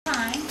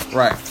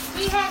Right.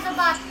 He has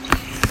about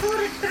 2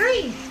 to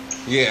 3.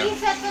 Yeah. He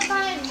said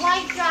somebody's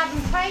wife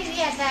driving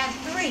crazy at that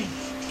 3.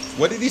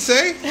 What did he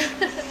say?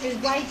 His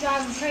wife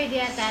driving crazy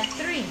at that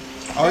 3.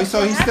 Oh,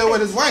 so he's still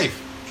with his wife.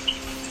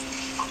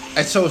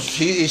 And so is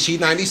she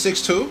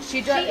 96 too?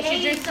 She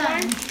drinks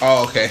wine?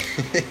 Oh, okay.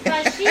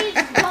 But she's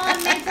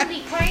going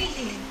mentally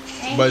crazy.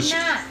 And But he's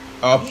not.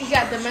 He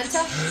got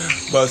dementia?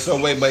 But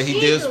he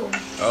did.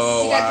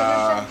 Oh,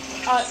 wow.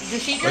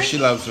 Does she drink? But she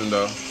loves him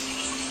though.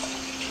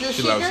 Does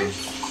She loves drink?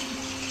 him.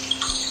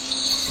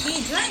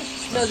 He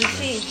drinks. No, does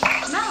she?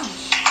 No.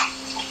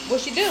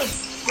 What she do?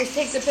 Just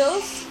take the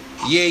pills?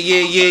 Yeah.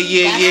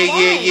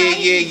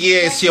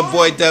 It's your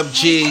boy Dub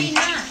G.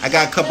 I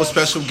got a couple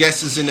special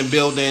guests in the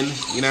building.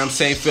 You know what I'm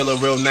saying?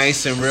 Feeling real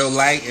nice and real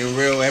light and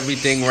real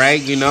everything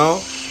right, you know?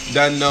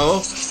 Done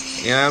know.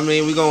 You know what I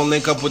mean? We're going to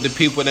link up with the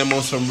people them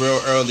on some real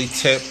early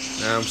tip.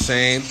 You know what I'm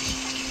saying?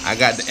 I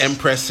got the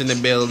Empress in the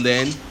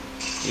building.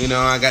 You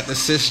know, I got the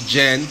Sis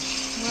Jen.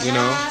 You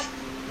know,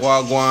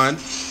 Wagwan.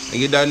 And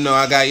you done know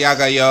I got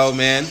Yaga Yo,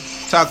 man.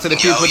 Talk to the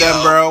people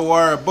them, bro.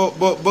 Word.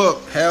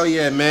 Book. Hell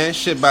yeah, man.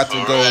 Shit about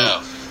to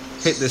go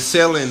hit the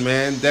ceiling,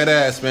 man. Dead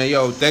ass, man.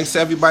 Yo, thanks to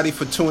everybody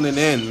for tuning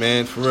in,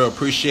 man. For real.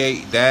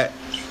 Appreciate that.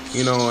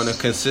 You know, on a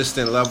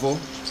consistent level.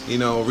 You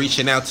know,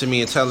 reaching out to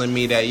me and telling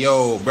me that,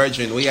 yo,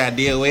 brethren, we gotta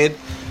deal with.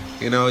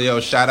 You know, yo,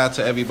 shout out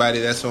to everybody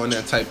that's on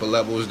that type of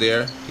levels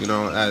there. You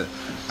know,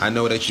 I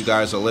know that you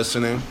guys are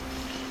listening.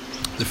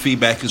 The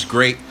feedback is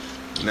great.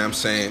 You know what I'm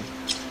saying?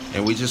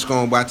 And we just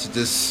about to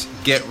just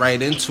get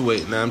right into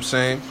it. You know what I'm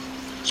saying?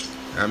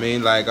 I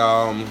mean, like,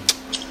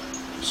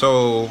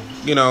 so,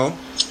 you know,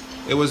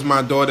 it was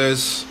my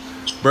daughter's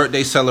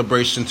birthday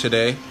celebration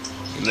today.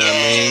 You know what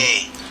I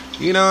mean?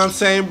 You know what I'm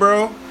saying,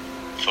 bro?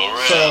 For real.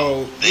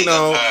 So, you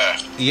know,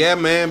 yeah,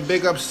 man,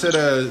 big ups to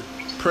the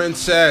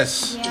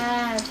princess.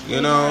 Yes.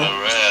 You know,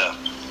 For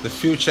real. the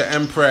future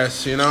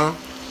empress, you know?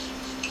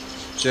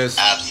 Just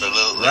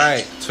absolutely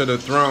right to the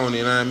throne,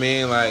 you know what I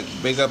mean? Like,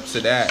 big up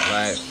to that.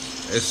 Like,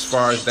 as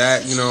far as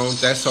that, you know,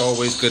 that's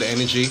always good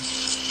energy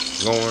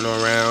going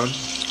around.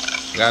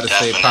 Gotta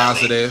stay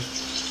positive,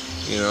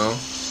 you know.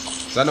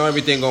 'Cause I know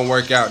everything gonna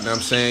work out, you know what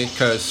I'm saying?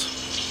 Because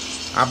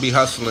I'll be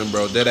hustling,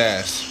 bro, dead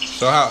ass.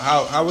 So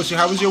how was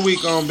your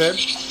week on, babe?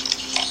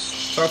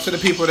 Talk to the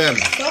people then.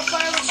 So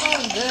far it was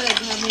going good.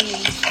 I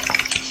mean,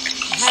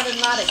 having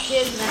a lot of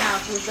kids in the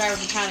house was driving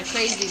me kind of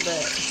crazy,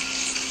 but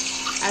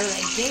I was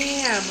like,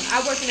 damn,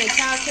 I work in a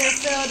childcare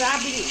field. I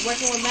be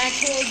working with mad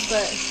kids,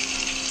 but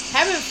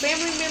having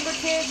family member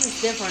kids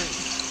is different.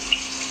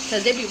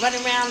 Because they be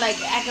running around like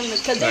acting,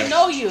 because they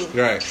know you.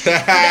 Right.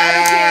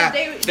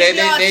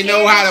 they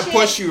know how to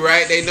push you,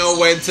 right? They know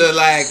when to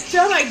like. So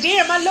I'm like,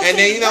 damn, I look. And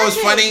then you know what's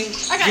funny?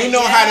 You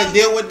know how to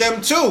deal with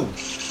them too.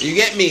 You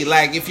get me?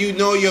 Like if you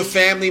know your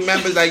family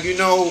members, like you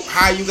know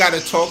how you got to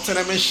talk to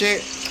them and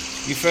shit.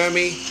 You feel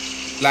me?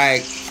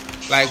 Like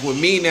with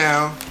me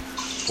now,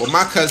 with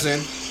my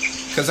cousin,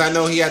 because I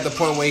know he at the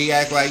point where he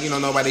act like, you know,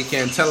 nobody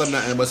can tell him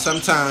nothing. But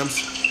sometimes,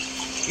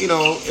 you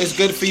know, it's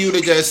good for you to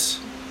just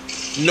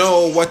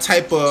know what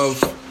type of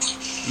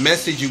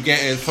message you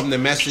getting from the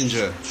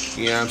messenger.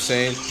 You know what I'm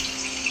saying?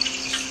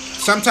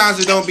 Sometimes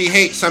it don't be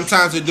hate.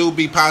 Sometimes it do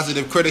be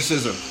positive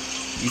criticism.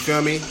 You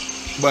feel me?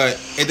 But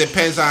it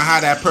depends on how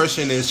that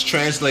person is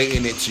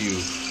translating it to you.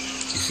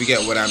 If you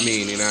get what I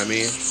mean, you know what I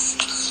mean?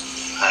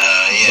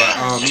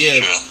 Yeah.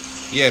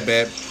 But, yeah,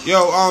 babe.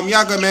 Yo,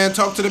 Yaga, man,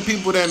 talk to the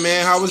people then,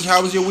 man. How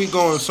was your week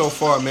going so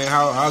far, man?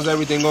 How's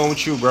everything going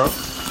with you, bro?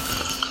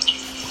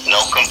 No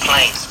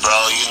complaints, bro.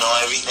 You know,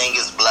 everything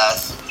is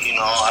blessed. You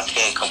know, I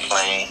can't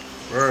complain.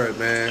 Word,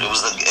 man. It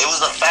was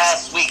a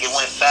fast week. It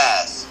went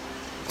fast.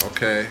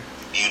 Okay.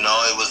 You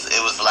know, it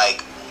was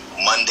like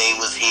Monday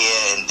was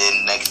here, and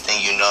then next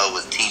thing you know, it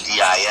was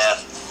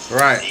TGIF.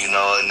 Right. You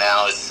know, and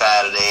now it's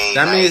Saturday.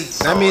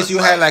 That means you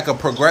had like a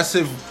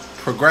progressive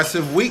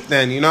week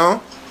then, you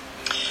know?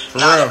 For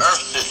real. The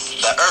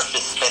earth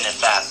is spinning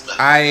faster.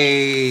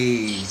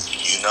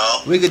 You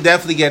know? We could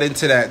definitely get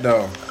into that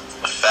though.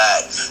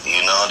 Facts.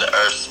 You know, the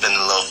earth's spinning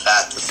a little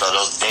faster, so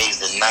those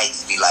days and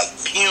nights be like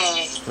pew.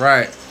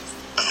 Right.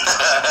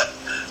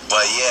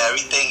 But yeah,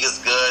 everything is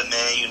good,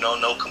 man. You know,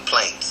 no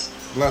complaints.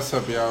 Bless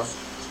up, y'all.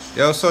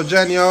 Yo, so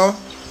Jen, yo,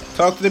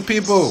 talk to the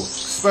people.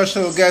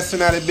 Special guests in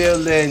the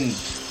building.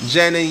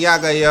 Jen and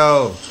Yaga,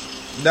 yo.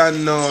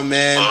 Don't know,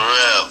 man.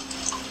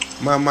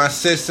 For real. My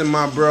sis and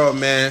my bro,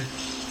 man.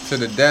 To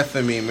the death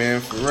of me,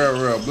 man. For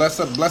real. Bless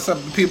up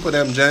the people,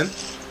 them, Jen.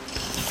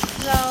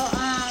 So,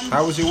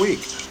 how was your week?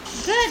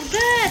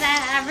 Good.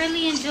 I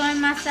really enjoyed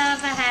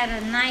myself. I had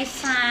a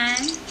nice time.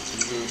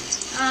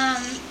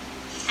 Mm-hmm.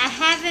 I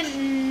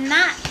haven't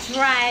not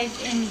drive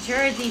in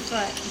Jersey,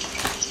 but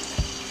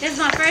this is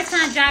my first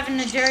time driving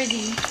to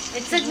Jersey.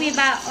 It took me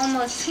about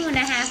almost 2.5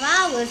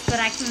 hours, but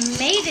I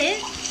made it.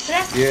 So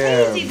that's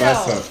crazy,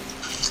 bless though. up.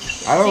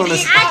 I don't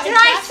understand. I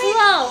drive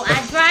slow.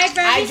 I drive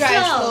very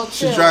slow.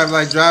 She drive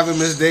like driving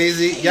Miss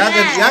Daisy.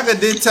 Yaga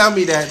did tell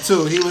me that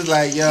too. He was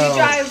like, yo. You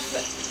drive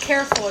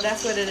careful.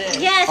 That's what it is.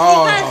 Yes,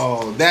 because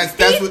Oh, that's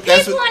these what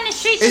people on the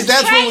streets is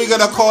that what we're crazy.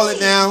 gonna call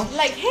it now?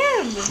 Like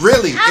him.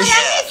 Really? Let It's-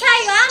 me tell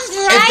you, I'm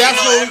If that's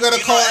driving. what we're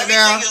gonna call it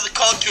now. Everything is a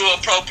cultural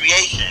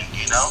appropriation,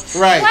 you know?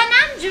 Right. When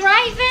I'm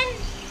driving,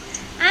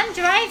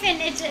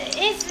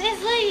 it's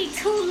literally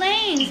 2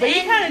 lanes. But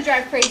you and kind of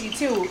drive crazy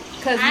too.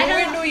 Because I when we're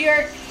in don't- New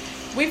York,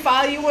 we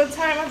follow you one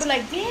time. I'd be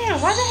like, damn,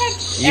 why the heck?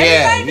 Yeah,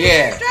 everybody in New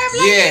yeah, York drive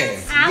like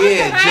this? I was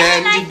yeah, driving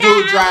Jen, like you that.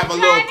 do I drive a was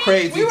little driving.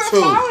 crazy We were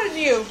too. following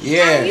you.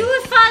 Yeah, You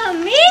would follow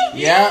me?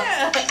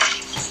 yeah,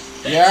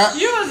 yeah.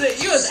 You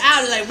was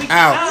out like we.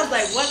 Out. I was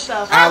like, what the?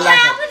 Out fuck? like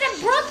I was in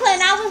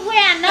Brooklyn. I was where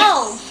I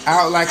know.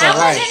 Out like a I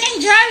light. wasn't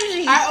in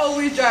Jersey. I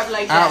always drive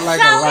like Out that.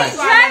 like so a in light.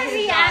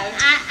 Jersey, I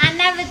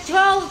never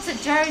drove to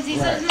Jersey,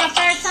 so it was Right. my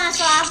first time.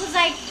 So I was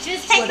like,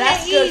 just take Well,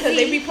 that's it good because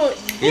they easy. be put.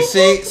 You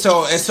see,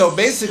 so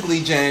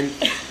basically, Jen,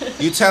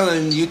 you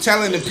telling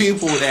the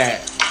people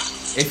that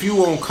if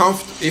you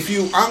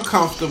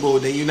uncomfortable,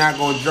 then you're not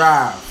gonna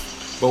drive.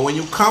 But when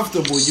you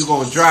comfortable, you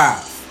gonna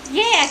drive.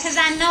 Yeah, because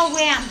I know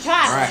where I'm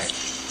driving. Right.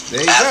 There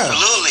you go.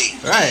 Absolutely.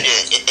 Right.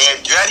 Shit.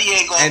 And Dreddy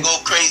ain't gonna And- go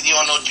crazy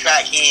on no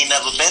track he ain't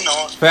never been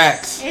on.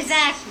 Facts.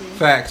 Exactly.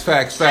 Facts.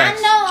 I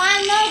know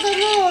the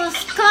little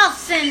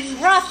scuffs and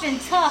rough and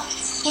tough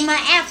with my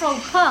afro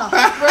puff.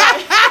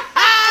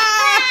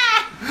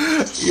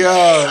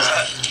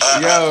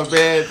 Yo,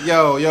 man,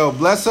 yo,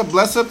 bless up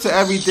to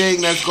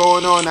everything that's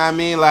going on. I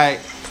mean, like,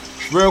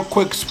 real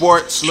quick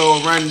sports,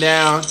 little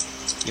rundown.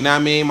 You know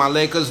what I mean? My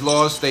Lakers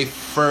lost their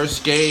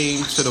first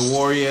game to the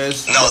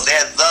Warriors. No,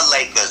 they're the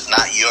Lakers,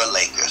 not your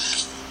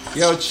Lakers.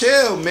 Yo,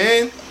 chill,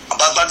 man.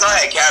 But go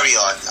ahead, carry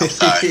on. I'm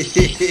sorry.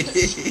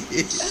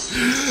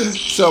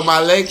 So my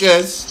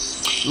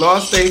Lakers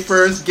lost their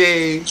first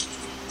game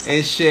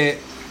and shit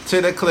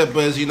to the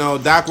Clippers. You know,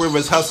 Doc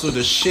Rivers hustled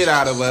the shit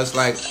out of us,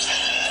 like,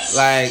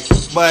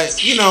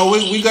 but you know,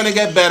 we gonna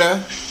get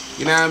better.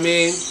 You know what I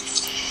mean?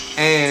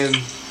 And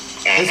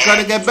it's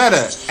gonna get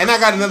better. And I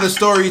got another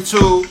story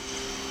too,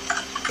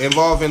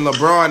 involving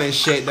LeBron and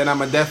shit that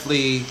I'ma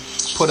definitely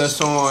put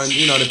us on.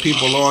 You know, the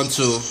people on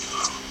to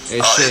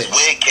and Oh, shit. his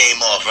wig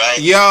came off, right?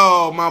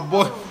 Yo, my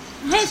boy.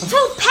 His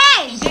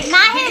toupee,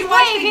 not did his you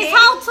watch wig, the his game?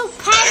 whole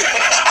toupee.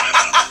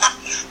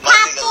 My I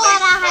nigga thought I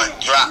Lakefront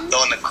had- dropped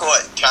on the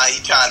court. He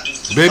trying to do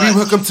too Baby, much.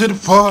 welcome to the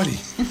party.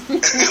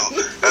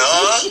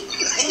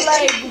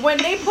 Like when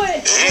they put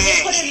it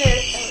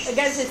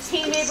against his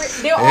teammate,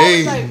 they're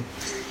always like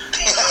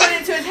put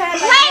it to his head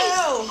like, Wait.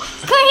 yo.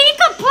 Could he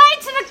complain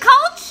to the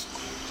coach?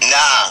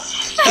 Nah.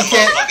 That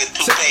can't- motherfucker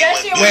too That paid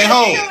shit with Wait, was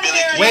hold. there.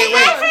 Wait.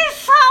 That's his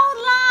whole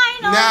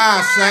line. on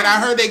Nah, time. son, I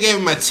heard they gave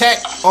him a tech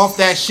off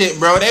that shit,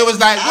 bro. They was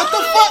like, what the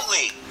fuck?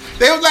 Absolutely.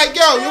 They was like,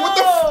 yo, what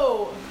the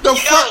Yo,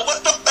 fuck?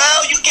 what the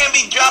hell? You can't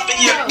be dropping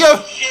your Yo.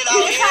 shit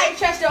You out just how here. you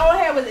trust their own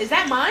head with, is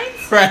that mine?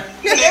 Right,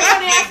 They're This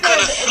running nigga after could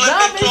have the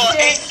slipped into an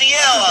dumbest shit.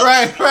 ACL.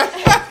 right.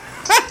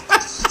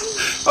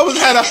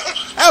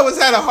 I was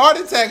had a heart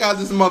attack out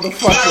this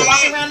motherfucker.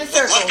 Walking around in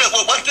circles.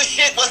 What's the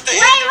shit? What's the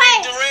Wait,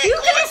 injury Durant you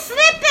caught? gonna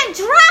slip and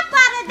drop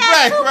out of that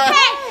Right, toupee? right.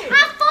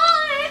 I'm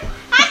falling.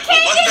 I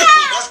can't What's get the out.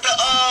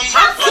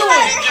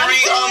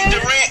 injury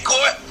Durant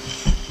caught?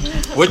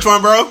 Which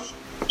one, bro?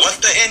 What's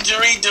the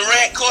injury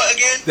Durant caught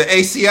again? The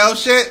ACL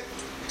shit?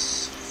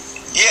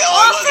 Yeah,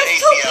 Off it was the an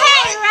toupee,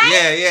 ACL, right?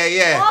 right?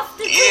 Yeah. Off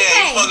the Yeah, you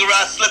toupee. fuck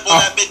around, slip on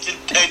that bitch and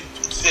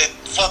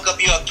fuck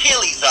up your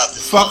Achilles out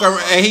this Fuck her,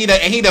 and he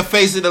the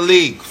face of the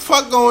league.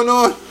 Fuck going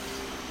on?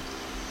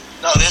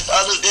 No,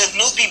 there's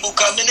new people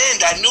coming in.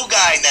 That new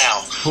guy now.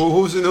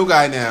 Who's the new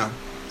guy now?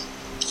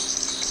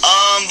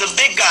 The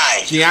big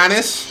guy.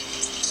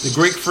 Giannis, the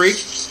Greek freak.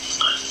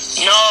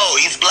 No,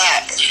 he's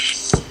black.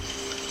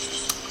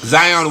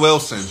 Zion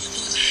Wilson.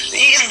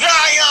 He's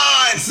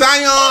Zion.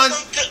 Zion.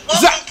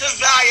 Welcome to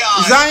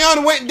Zion.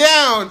 Zion went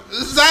down.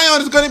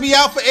 Zion is going to be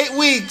out for 8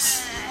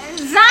 weeks.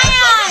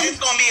 Zion. It's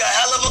gonna be a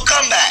hell of a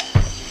comeback.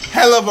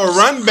 Hell of a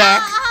run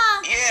back.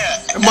 Yeah,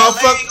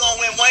 Motherfucker- LA gonna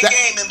win one that-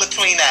 game in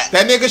between that.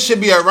 That nigga should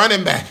be a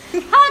running back.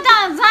 Hold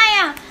on,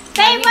 Zion.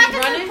 Babe, he welcome to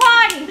running? the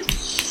party.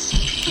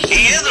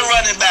 He is a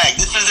running back.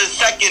 This is his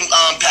second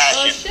Oh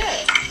passion.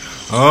 shit.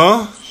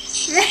 Huh?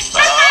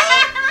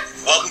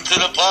 Welcome to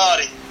the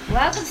party.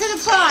 Welcome to the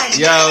party.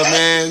 Yo,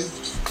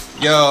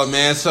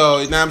 man. So,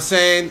 you know what I'm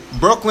saying?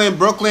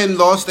 Brooklyn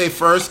lost their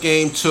first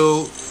game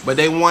too, but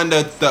they won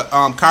the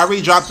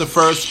Kyrie dropped the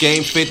first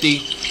game 50,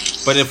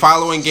 but the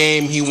following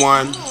game he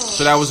won.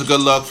 So that was a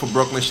good luck for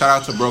Brooklyn. Shout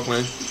out to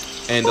Brooklyn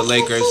and the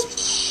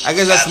Lakers. I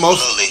guess that's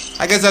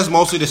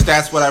mostly the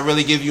stats what I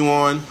really give you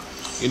on.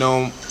 You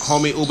know,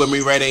 homie Uber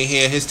Me Red ain't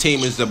here. His team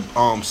is the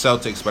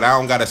Celtics, but I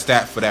don't got a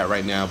stat for that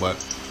right now, but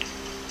you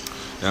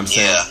know what I'm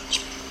saying? Yeah.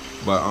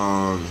 But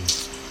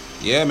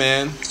yeah,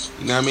 man.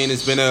 You know what I mean?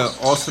 It's been an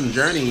awesome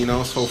journey, you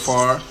know, so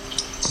far.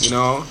 You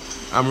know,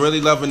 I'm really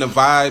loving the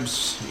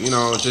vibes, you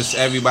know, just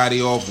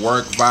everybody off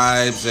work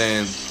vibes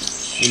and,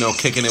 you know,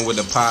 kicking it with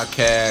the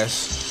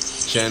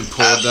podcast. Jen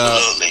pulled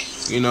Absolutely. up,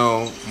 you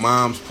know,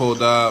 Mom's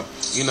pulled up.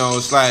 You know,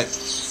 it's like,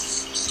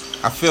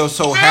 I feel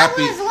so How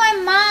happy. was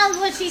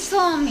when she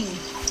saw me?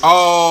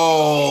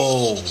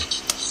 Oh,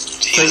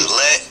 She was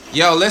lit.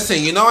 Yo,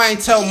 listen, you know I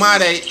ain't tell Ma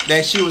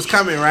that she was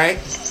coming, right?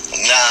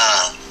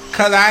 Nah.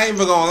 Cause I ain't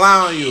even gonna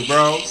lie on you,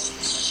 bro.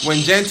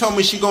 When Jen told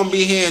me she gonna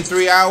be here in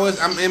 3 hours,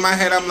 I'm in my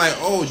head. I'm like,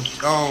 oh,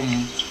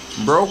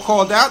 bro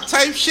called out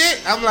type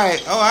shit. I'm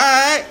like, oh, all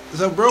right.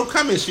 So bro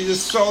coming. She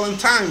just stalling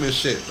time and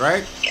shit,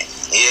 right?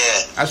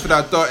 Yeah. That's what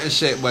I thought and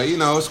shit. But you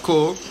know, it's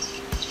cool.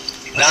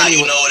 Nah,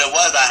 anyway. you know what it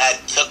was? I had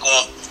took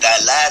off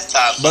that last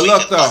time. So But we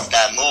look, could though. bust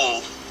that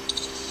move.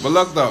 But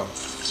look though.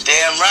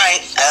 Damn right.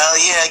 Hell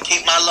yeah.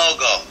 Keep my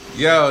logo.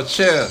 Yo,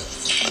 chill.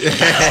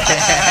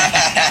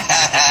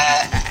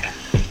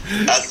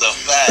 That's a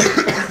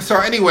fact. So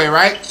anyway,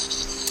 right?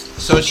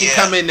 So she Yeah.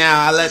 come in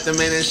now. I let them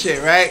in and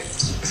shit, right?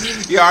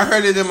 Yo, I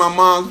heard it in my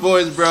mom's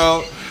voice,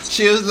 bro.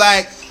 She was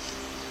like,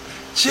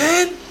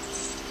 Jen?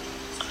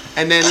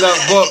 And then look,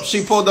 boop,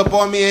 she pulled up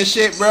on me and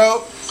shit,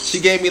 bro. She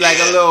gave me like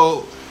a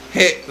little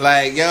hit,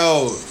 like,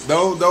 yo,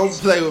 don't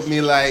play with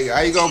me like, how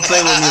you gonna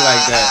play with me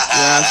like that? You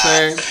know what I'm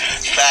saying?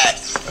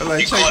 Facts. I'm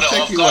like, You caught her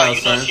check off you guard. out,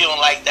 You know son. she don't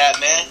like that,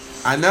 man.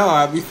 I know,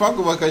 I be fucking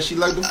with her because she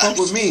like to fuck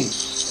with me.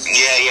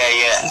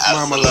 Yeah.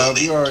 Mama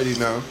love, you already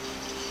know.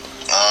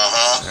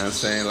 Uh-huh. You know what I'm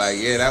saying? Like,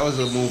 yeah, that was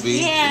a movie.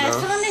 Yeah, you as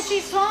know? soon as she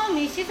saw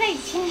me, she's like,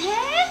 Jen?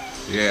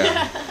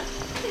 Yeah.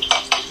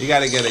 You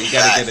gotta get a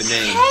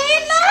name.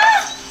 Taylor?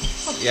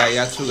 Yeah,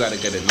 y'all two gotta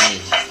get a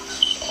name.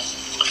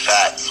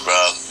 Facts,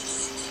 bro.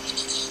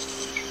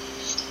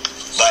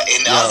 But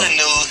in Yo. other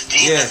news,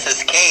 Jesus Yeah.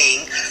 is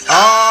king.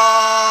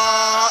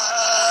 Oh,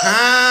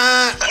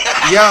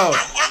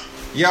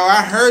 yo,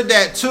 I heard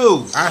that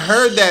too. I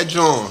heard that,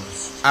 John.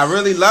 I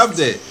really loved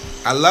it.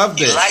 I loved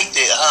You it. liked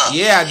it, huh?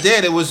 Yeah, I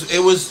did. It was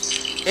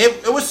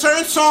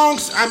certain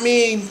songs. I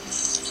mean,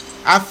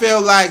 I feel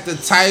like the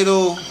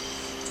title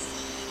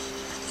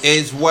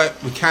is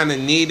what we kind of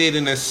needed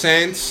in a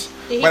sense.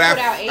 Did he But put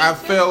out 8 I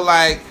feel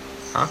like,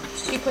 huh?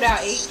 He put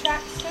out 8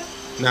 tracks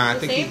too? Nah, I The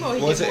think same, or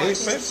he was did it more?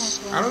 8, babe?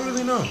 I don't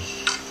really know.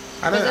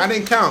 I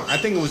didn't count. I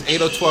think it was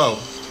 8 or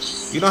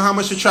 12. You know how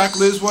much the track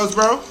list was,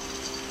 bro?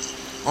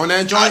 On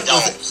that joint? I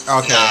don't.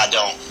 Okay. Nah, I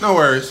don't. No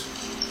worries.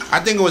 I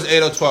think it was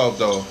 8 or 12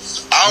 though.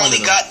 I One only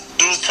of them. got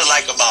through to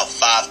like about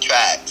 5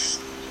 tracks.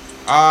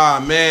 Ah,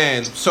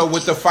 man. So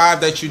with the 5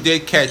 that you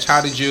did catch,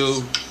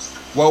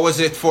 what was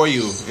it for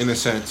you in a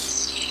sense?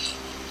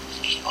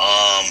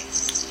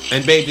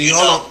 And baby, You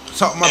hold know, on.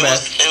 So, my bad.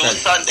 It was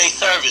Sunday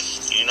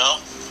service, you know?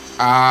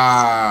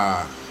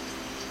 Ah.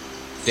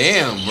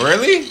 Damn,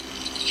 really?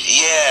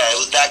 Yeah, it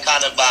was that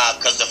kind of vibe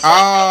because the first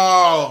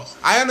Oh,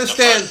 I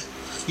understand.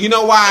 You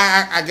know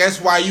why? I guess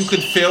why you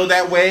could feel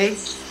that way,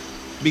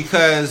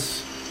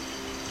 because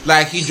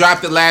like he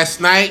dropped it last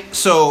night.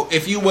 So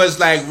if you was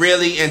like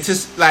really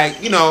just on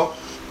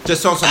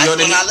some That's yo.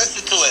 when I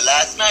listened to it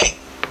last night.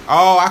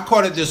 Oh, I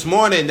caught it this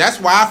morning. That's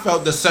why I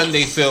felt the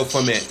Sunday feel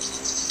from it.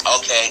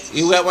 Okay.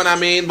 You get what I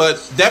mean?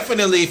 But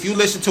definitely, if you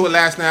listened to it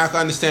last night, I can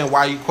understand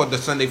why you caught the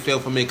Sunday feel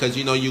from it. Because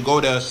you go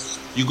to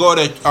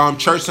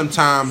church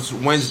sometimes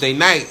Wednesday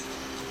night.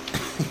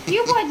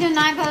 You boy do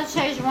not go to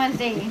church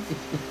Wednesday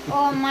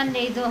or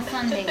Monday or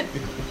Sunday.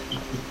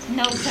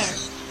 No, sir.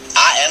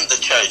 I am the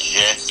church,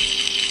 yeah.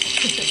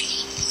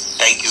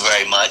 Thank you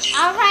very much.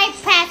 All right,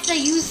 Pastor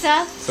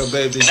Yusuf. So,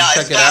 baby, did you Now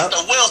check it's it out?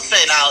 Pastor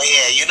Wilson out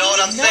here. You know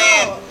what I'm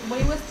saying? No, when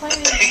he was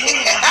playing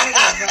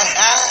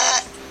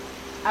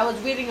I was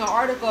reading an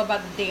article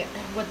about the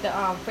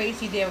phrase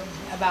he did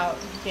about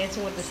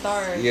Dancing with the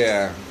Stars.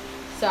 Yeah.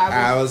 So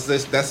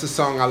That's the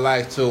song I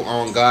like too,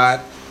 On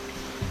God.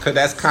 Cause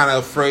that's kind of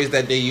a phrase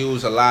that they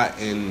use a lot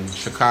in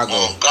Chicago.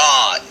 Oh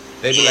God.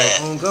 They be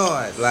like, "On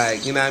God,"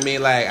 like, you know what I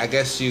mean? Like, I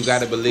guess you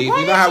gotta believe.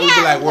 You know how we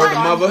be like, "Word to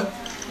mother."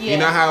 Yeah. You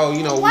know how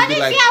we What be is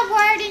like, y'all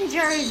word in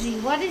Jersey?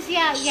 What is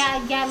y'all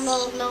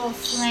little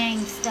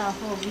slang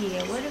stuff over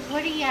here?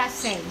 What do y'all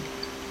say?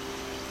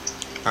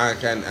 I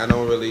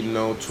don't really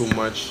know too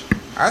much.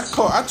 I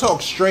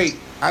talk straight.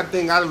 I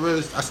think I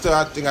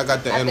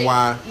got the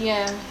NY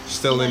Yeah.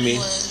 still in me.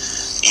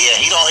 Yeah,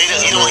 he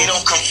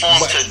don't conform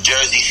to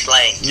Jersey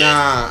slang. Just,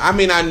 Nah, I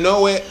mean I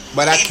know it,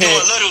 but I he do a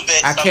can't. little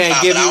bit I can't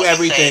sometimes, give but I you wouldn't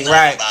say everything, nothing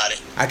right? about it.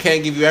 I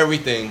can't give you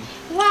everything.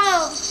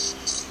 Well,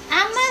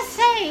 I must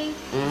say,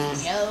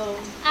 Yo.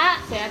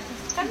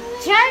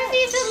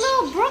 Jersey's a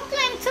little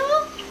Brooklyn too.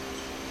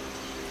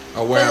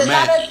 Or where There's I'm a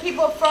lot at. of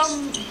people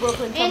from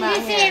Brooklyn In come out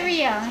this here.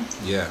 area.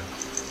 Yeah.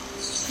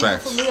 People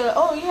Facts. from New York.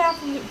 Oh, yeah, I'm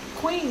from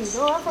Queens.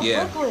 Oh, I'm from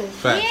Yeah. Brooklyn.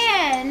 Facts.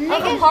 Yeah, from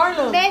niggas.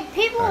 Harlem.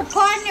 People Facts.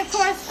 parting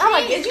across the I'm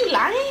like, street. is you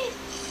lying?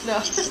 No.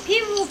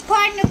 People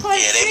parting across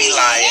Yeah, the they be street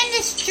lying. in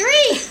the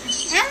street.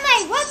 I'm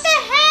like, what the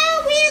hell?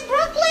 We in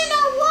Brooklyn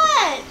or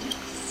what?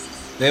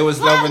 They was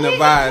What? loving the We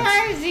in vibes.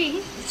 Jersey.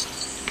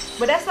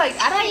 But that's like,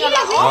 I think yeah, a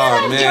lot we all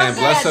Oh of man,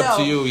 them bless that, up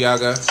to though. you,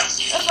 Yaga. That's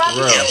what I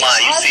Real. think. Yeah, man,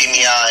 you see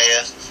me out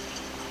here.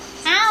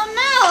 I don't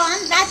know.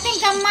 I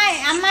think I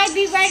might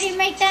be ready to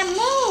make that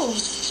move.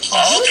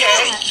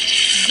 Okay.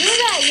 Do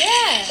that,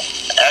 yeah.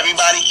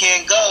 Everybody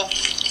can't go.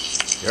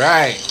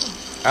 Right.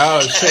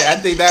 Oh shit, I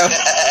think that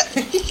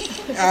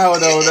I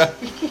don't know.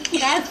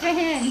 That's for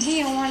him.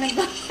 He don't want to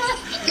go.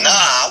 Nah,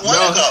 I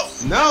wanna go.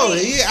 No,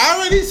 I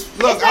already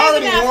look. not I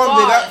already even that warmed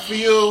it far. up for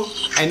you,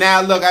 and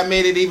now look, I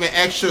made it even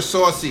extra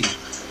saucy.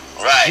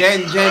 Right.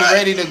 Jen right.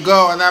 ready to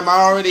go, and I've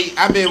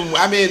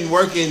been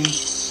working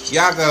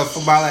Yaga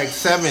for about like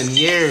 7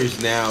 years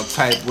now.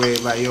 Type way,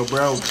 like yo,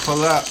 bro,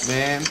 pull up,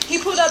 man. He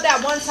pulled up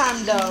that one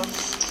time though.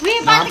 We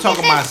No, about I'm to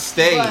talking get about this.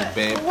 stay, What?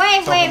 babe.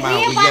 Wait, Talking we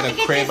we about get to a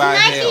get crib this out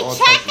Nike here, all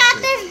check types of out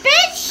shit. this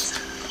bitch.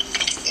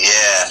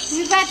 Yeah.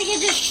 We about to get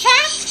this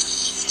check.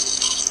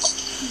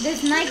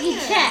 This Nike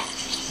check.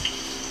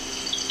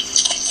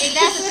 Is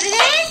that what it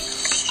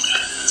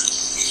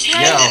is? Yo.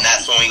 And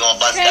that's when we gonna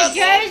bust Straight that.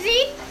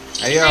 jersey.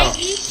 Hey yo,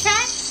 Nike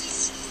check.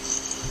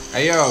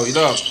 hey yo,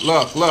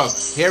 look.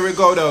 Here we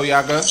go though,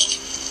 Yaga.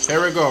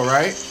 Here we go,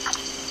 right?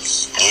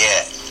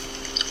 Yeah.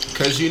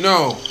 Cause you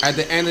know, at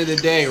the end of the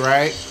day,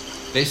 right?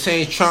 They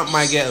saying Trump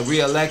might get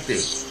reelected.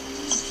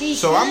 He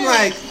So I'm should.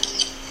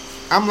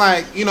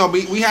 like, you know,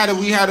 we had a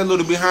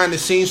little behind the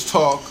scenes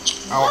talk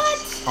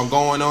What? on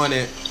going on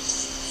it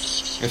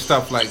and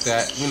stuff like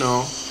that, you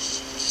know.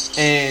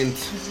 And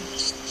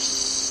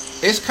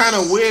it's kind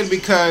of weird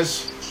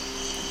because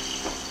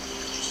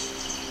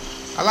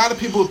a lot of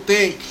people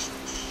think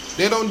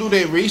they don't do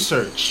their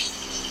research.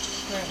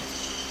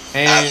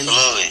 And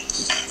Absolutely.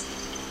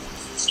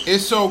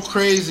 it's so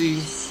crazy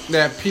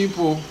that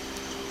people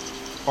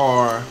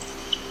are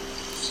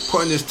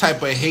putting this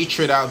type of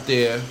hatred out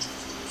there.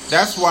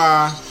 That's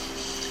why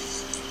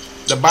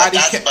the body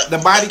But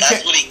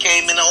that's what he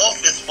came into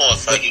office for,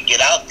 so he could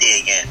get out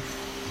there again.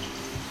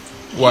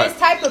 What? These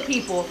type of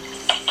people.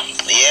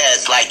 Yeah,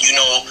 it's like, you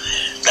know,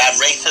 that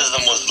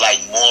racism was like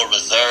more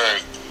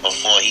reserved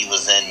before he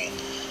was in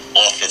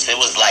office. It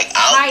was like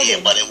out there,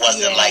 Hiding. but it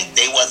wasn't Yeah. like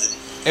they wasn't.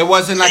 It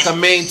wasn't like a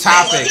main They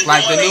topic, wasn't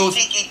like the doing news.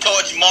 Tiki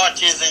torch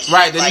marches and shit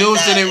Right, the like news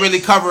that. didn't really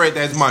cover it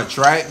as much,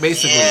 right?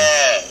 Basically,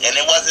 Yeah, and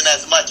it wasn't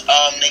as much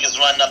niggas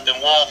running up in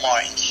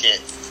Walmart and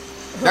shit.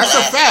 that's a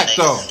Right. fact,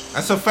 though.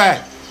 That's a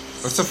fact.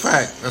 That's a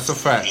fact. That's a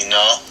fact. You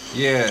know,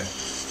 Yeah.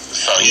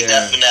 so he Yeah.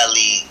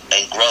 definitely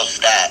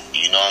engrossed that.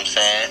 You know what I'm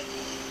saying?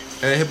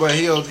 But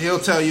he'll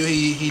tell you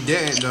he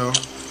didn't though.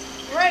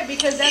 Right,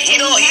 because that's He what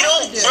don't, we he have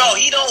don't, to do. bro.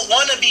 He don't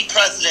want to be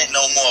president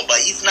no more, but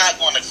he's not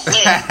going to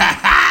quit.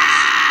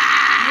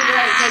 You're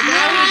right, 'cause now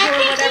Yeah, he's I doing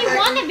think he whatever.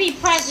 want to be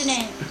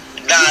president.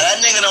 Nah, that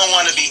nigga don't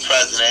want to be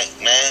president,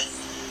 man.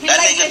 He That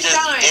likes nigga to just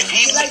shine. if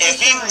he likes to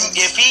shine.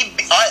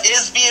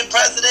 is being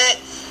president,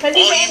 'Cause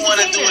he's all an he want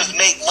to do entertainer. is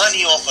make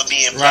money off of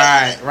being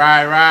Right, president.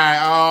 right.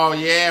 Oh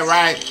yeah,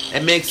 right.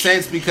 It makes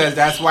sense because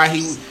that's why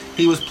he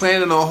was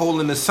planning on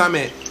holding the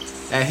summit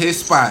at his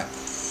spot.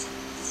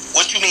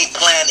 What you mean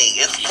planning?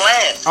 It's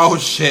planned. Oh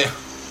shit.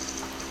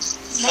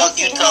 Fuck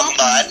you talking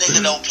about? That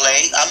nigga don't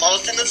play. I'm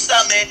hosting the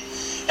summit.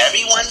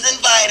 Everyone's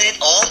invited.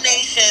 All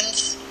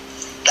nations.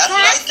 That's what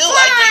I That's do. I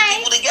right. bring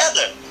people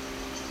together.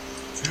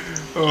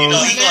 Oh, You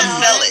know, he Yeah. gonna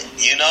sell it.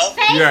 You know,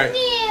 Fake Right.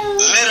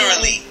 news.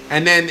 literally.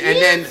 and then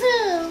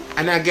YouTube.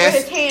 and I With guess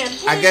his hand.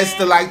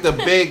 the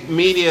big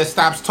media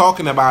stops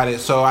talking about it.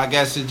 So I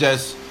guess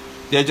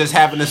they're just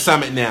having a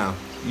summit now.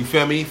 You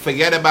feel me?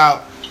 Forget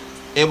about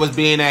it was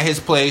being at his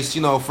place.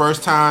 You know,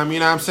 first time. You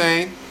know what I'm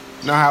saying?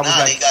 You know how it was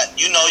Nah, like. they got,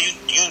 you know,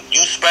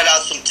 you spread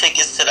out some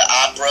tickets to the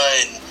opera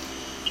and,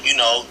 you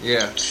know,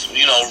 Yeah.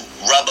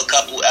 rub a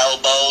couple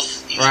elbows.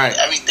 Right.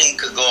 Everything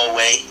could go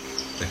away.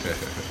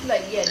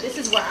 Like, yeah, this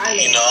is where I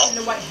live, You know? in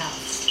the White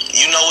House.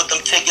 You know what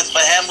them tickets for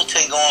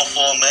Hamilton going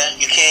for, man?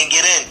 You can't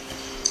get in.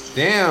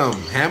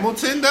 Damn,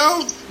 Hamilton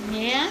though.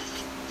 Yeah.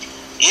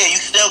 Yeah, you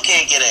still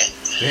can't get in.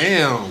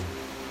 Damn.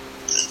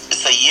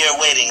 It's a year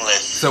waiting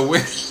list. So we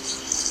Yes.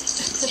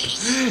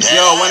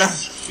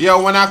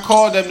 when I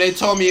called them, they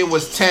told me it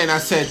was 10. I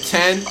said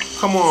 10.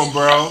 Come on,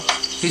 bro.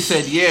 He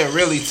said, yeah,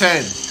 really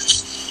 10.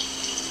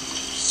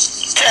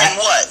 10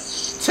 what?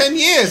 10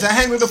 years. I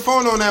hang with the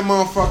phone on that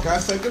motherfucker. I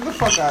said, get the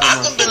fuck out of I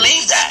my can face.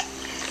 believe that.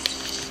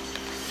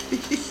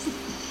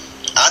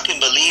 I can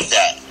believe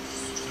that.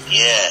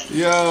 Yeah.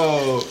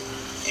 Yo.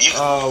 You,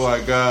 Oh my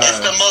god.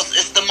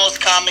 it's the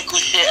most comical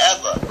shit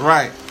ever.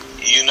 Right.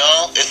 You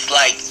know, it's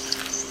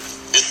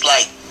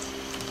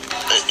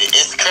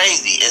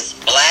crazy. It's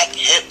black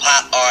hip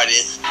hop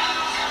artists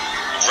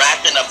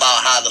rapping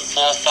about how the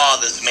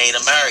forefathers made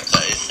America.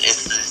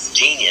 It's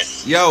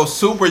genius. Yo,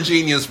 super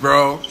genius,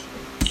 bro.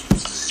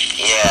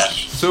 Yeah,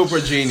 Super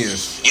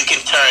genius. you can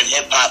turn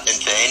hip hop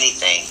into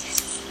anything.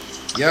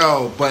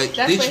 Yo, but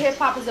That's did what you, hip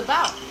hop is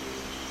about.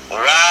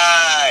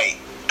 Right,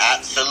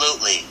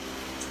 absolutely.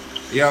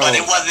 yo, But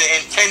it wasn't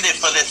intended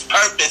for this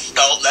purpose,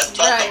 though. Let's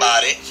talk Right.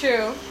 about it.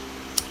 True.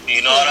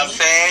 You know what I'm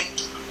saying?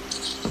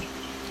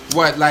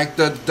 what like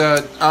the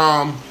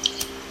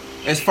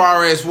as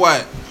far as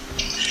what?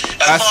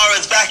 As far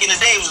as back in the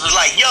day, it was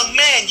like, young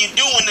man, you're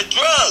doing the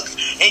drugs,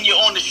 and you're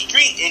on the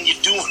street, and you're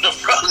doing the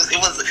drugs.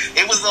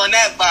 It was on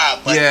that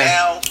vibe. But Yeah.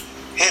 now,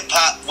 hip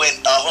hop went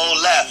a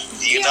whole left.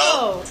 You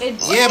know?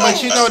 Yeah,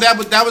 but you know that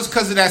was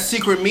because of that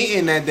secret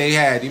meeting that they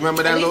had. You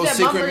remember that little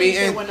secret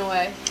meeting? Went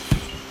away.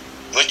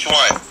 Which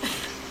one?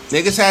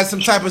 Niggas had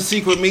some type of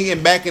secret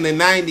meeting back in the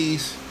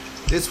 90s.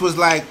 This was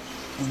like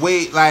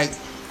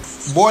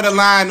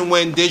borderline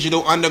when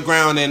Digital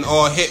Underground and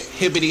all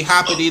hippity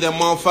hoppity them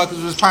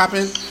motherfuckers was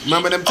popping.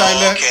 Remember them time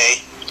there? Okay.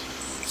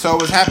 So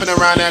it was happening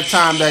around that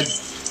time that,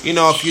 you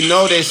know, if you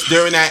notice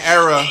during that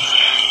era,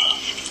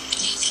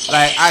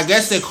 like I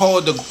guess they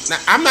called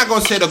I'm not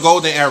gonna say the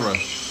golden era.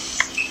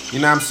 You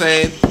know what I'm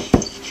saying?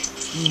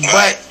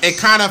 But it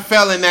kind of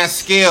fell in that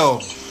scale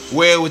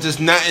where it was just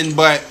nothing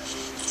but,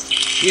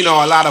 you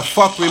know, a lot of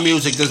fuckery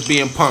music just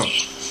being pumped.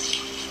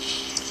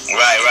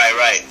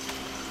 Right.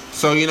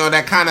 So, you know,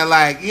 that kind of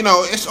like, you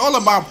know, it's all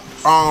about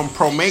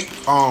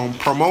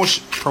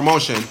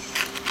promotion.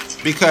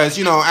 Because,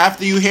 you know,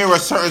 after you hear a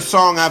certain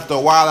song after a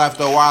while,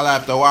 after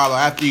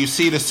you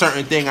see the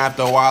certain thing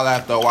after a while,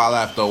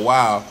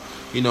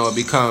 you know, it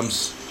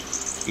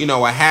becomes, you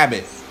know, a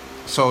habit.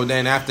 So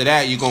then after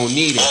that, you're going to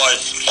need it. Or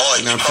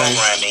you know what I'm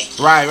programming.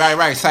 saying?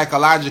 Right.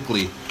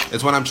 Psychologically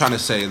is what I'm trying to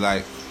say.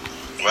 Like,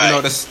 you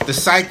know, the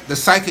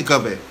psychic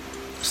of it.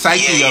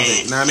 Psyche of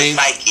it. You know what I mean?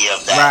 The psyche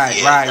of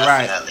that.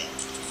 Right.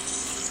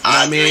 You know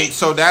what I mean?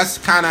 So that's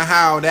kind of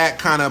how that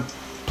kind of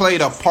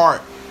played a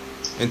part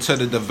into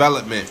the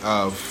development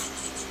of.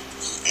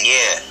 Yeah. You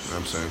know what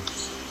I'm saying?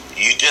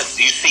 You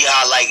see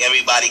how like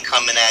everybody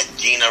coming at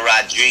Gina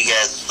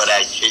Rodriguez for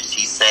that shit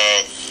she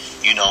said,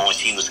 you know, when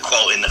she was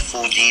quoting the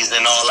Fugees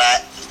and all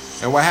that.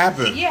 And what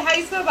happened? Yeah, how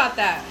you feel about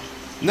that?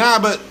 Nah,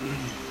 but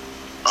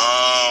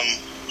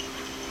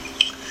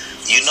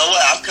you know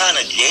what? I'm kind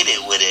of jaded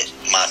with it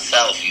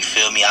myself. You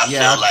feel me? I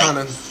feel like kind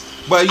of.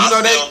 But you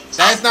know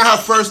that's not her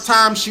first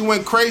time she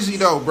went crazy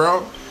though,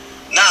 bro.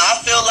 Nah, I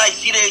feel like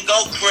she didn't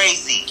go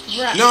crazy.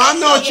 Right. No, I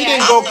know she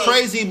didn't go I feel-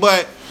 crazy,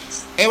 but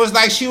it was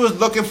like she was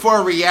looking for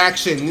a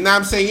reaction. You know what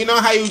I'm saying? You know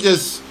how you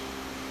just,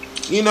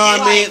 you know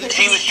what I mean?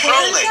 She was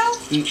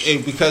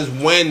trolling. Because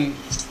when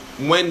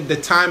the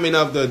timing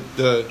of the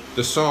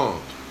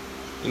song,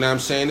 you know what I'm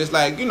saying? It's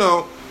like, you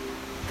know,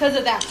 Because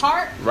of that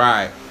part?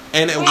 right.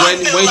 And I when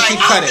feel she like-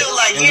 cut I it, feel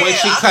like, and when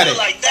she I cut feel it,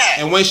 like that.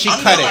 and when she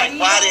I cut feel it, like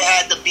why it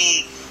had to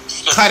be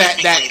Cut at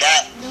specifically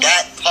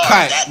that part.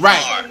 cut that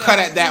right, part. cut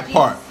at that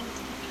part.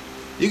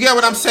 You get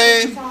what I'm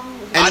saying?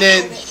 And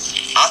then,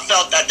 I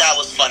felt that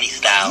was funny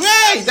style.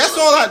 hey, that's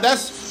all.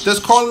 That's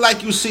just call it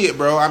like you see it,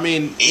 bro. I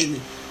mean, you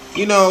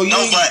know,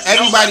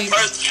 everybody.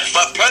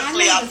 But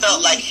personally, I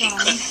felt like she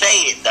could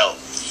say it though.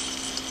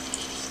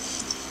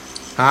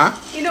 Huh?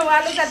 You know,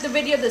 I looked at the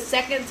video the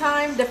second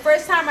time. The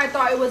first time I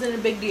thought it wasn't a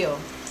big deal.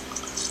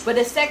 But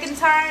the second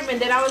time,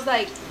 and then I was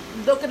like,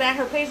 started looking at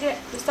her page, and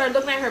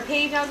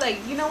I was like,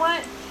 you know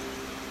what?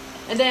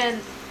 And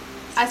then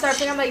I started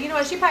thinking, I'm like, you know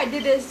what? She probably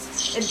did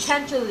this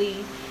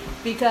intentionally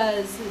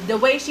because the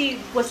way she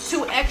was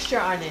too extra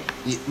on it.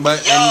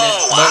 But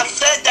I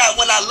said that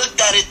when I looked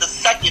at it the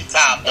second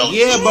time though.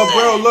 yeah, but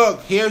bro,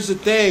 look. Here's the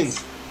thing.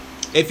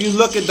 If you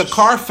look at the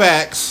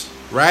Carfax,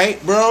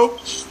 right, bro?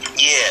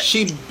 Yeah.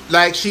 She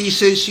said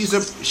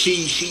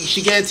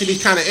she get into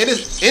these kind of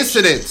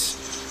incidents.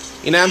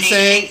 You know what I'm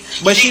saying?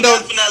 But she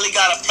don't. Definitely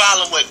got a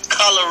problem with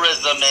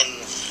colorism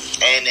and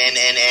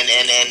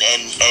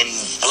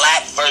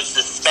black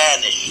versus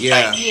Spanish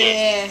type shit.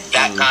 Yeah.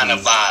 That kind of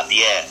vibe,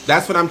 yeah.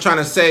 That's what I'm trying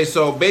to say.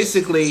 So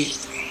basically,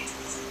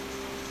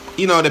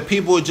 you know, the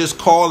people just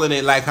calling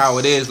it like how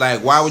it is.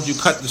 Like, why would you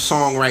cut the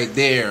song right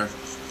there?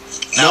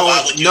 Now,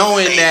 why would you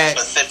knowing say that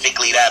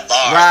specifically that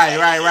bar?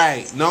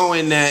 Right.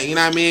 Knowing that, you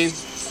know what I mean?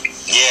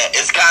 Yeah,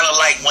 it's kind of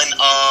like when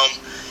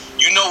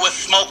you know what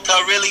smoked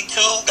her really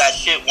too? That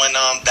shit when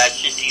that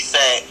shit she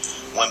said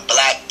when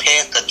Black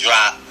Panther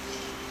dropped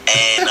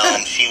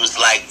and she was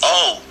like,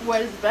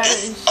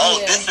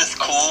 this is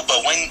cool,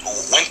 but when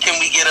can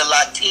we get a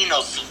Latino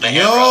superhero?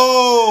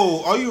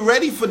 Yo, are you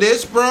ready for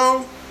this,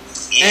 bro?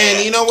 Yeah.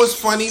 And you know what's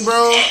funny,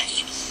 bro?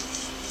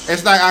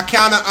 It's like I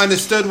kind of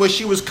understood where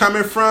she was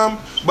coming from,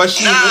 but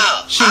she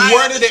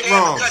worded it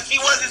wrong. Because she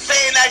wasn't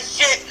saying that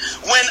shit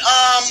when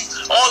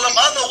all them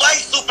other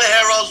white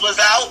superheroes was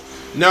out.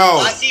 No.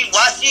 Why she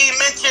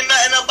mentioned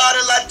nothing about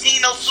a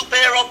Latino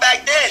superhero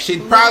back then? She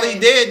probably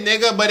did,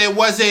 nigga, but it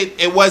wasn't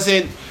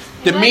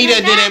the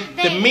media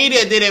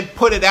didn't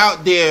put it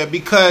out there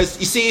because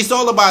you see it's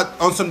all about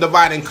on some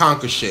divide and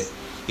conquer shit.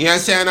 You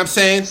understand what I'm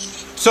saying?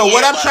 So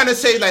what I'm trying to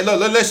say is like, look,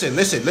 listen.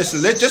 Let's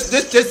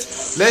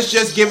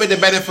just give it the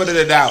benefit of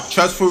the doubt.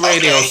 Trustful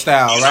radio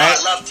style, you know, right?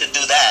 I love to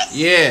do that.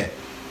 Yeah.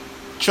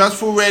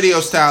 Trustful radio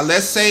style.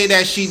 Let's say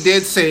that she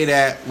did say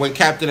that when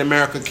Captain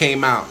America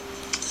came out.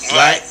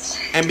 Right?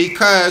 And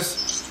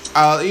because,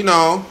 you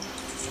know,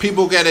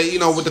 people get it, you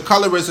know, with the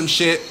colorism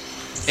shit,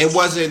 it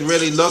wasn't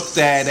really looked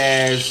at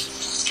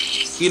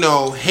as, you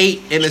know,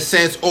 hate in a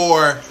sense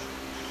or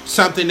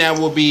something that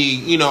will be,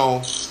 you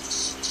know,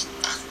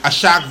 a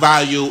shock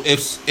value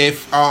if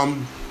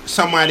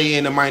somebody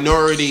in a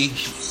minority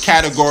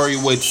category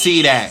would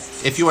see that,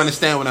 if you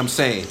understand what I'm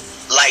saying.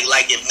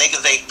 Like if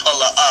niggas ain't pull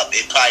her up,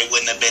 it probably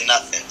wouldn't have been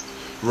nothing.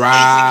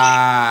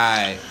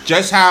 Right. Basically.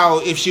 Just how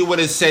if she would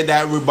have said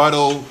that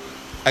rebuttal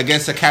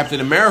against a Captain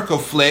America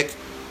flick,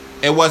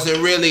 it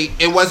wasn't really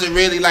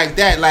like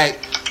that. Like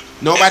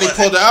nobody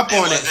pulled her up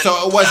on it,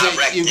 so it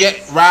wasn't. You get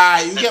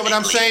what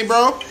I'm saying,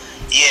 bro?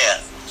 Yeah.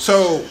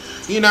 So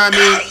you know what I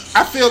mean?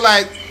 I feel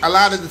like a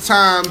lot of the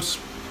times,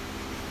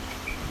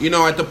 you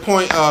know, at the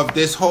point of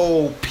this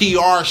whole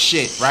PR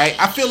shit, right?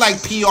 I feel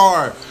like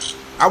PR,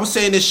 I was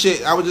saying this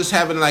shit, I was just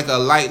having like a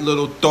light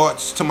little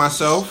thoughts to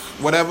myself,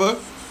 whatever.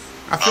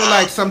 I feel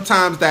like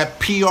sometimes that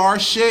PR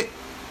shit,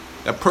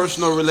 that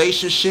personal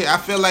relationship, I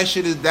feel like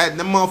shit is that,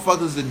 them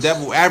motherfuckers the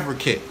devil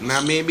advocate, you know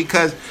what I mean?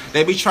 Because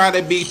they be trying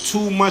to be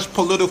too much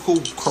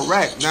political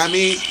correct, you know what I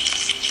mean?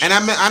 And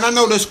I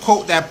know this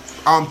quote that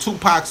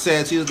Tupac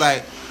says, he was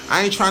like,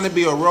 I ain't trying to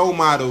be a role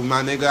model,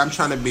 my nigga. I'm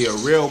trying to be a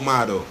real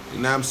model. You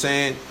know what I'm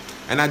saying?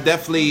 And I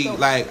definitely,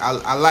 like,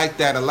 I like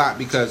that a lot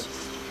because,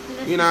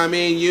 you know what I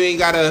mean? You ain't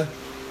got to,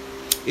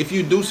 if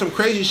you do some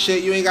crazy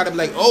shit, you ain't got to be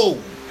like, oh,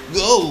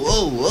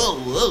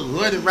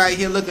 right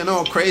here looking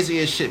all crazy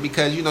and shit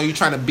because, you know, you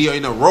trying to be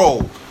in a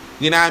role.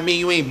 You know what I mean?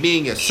 You ain't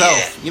being yourself.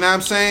 Yeah. You know what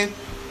I'm saying?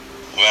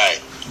 Right.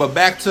 But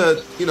back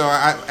to, you know,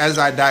 as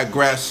I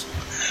digress,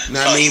 you know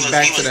what I mean?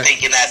 He was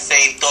thinking that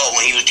same thought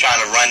when he was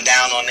trying to run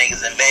down on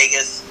niggas in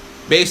Vegas?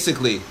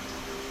 Basically.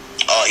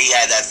 Oh, he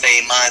had that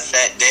same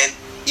mindset then?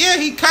 Yeah,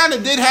 he kind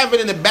of did have it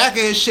in the back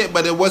of his shit,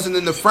 but it wasn't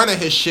in the front of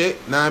his shit.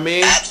 Know what I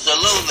mean?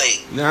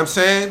 Absolutely. You know what I'm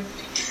saying?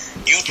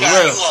 You a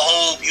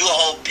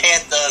whole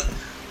Panther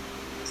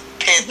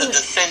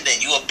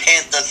descendant. You a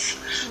Panther son.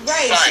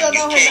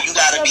 You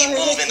gotta be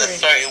moving a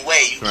certain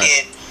way. You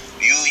can't.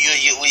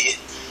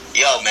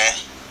 Yo, man.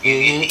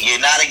 You're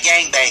not a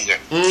gangbanger.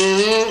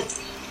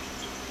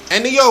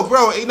 And yo,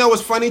 bro, you know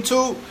what's funny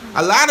too?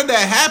 A lot of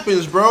that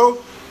happens, bro.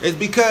 It's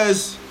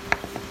because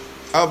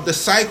of the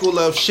cycle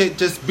of shit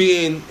just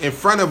being in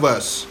front of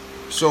us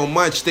so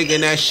much,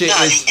 thinking that shit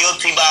is you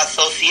guilty by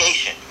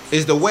association.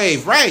 Is the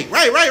wave. Right.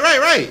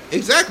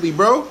 Exactly,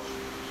 bro.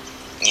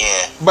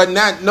 Yeah. But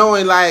not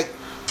knowing, like,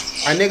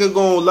 a nigga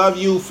gonna love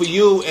you for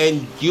you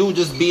and you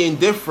just being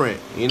different.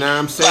 You know what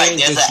I'm saying?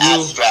 Like, there's just an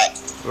you.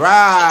 abstract.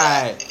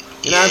 Right.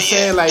 You know what I'm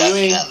saying? Like,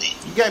 definitely. you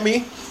ain't. You get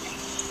me?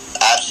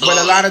 Absolutely.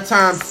 But a lot of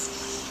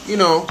times, you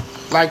know,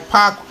 like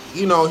Pac,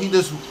 you know, he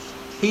just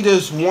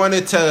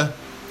wanted to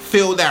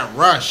feel that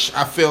rush.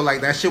 I feel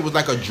like that shit was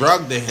like a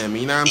drug to him.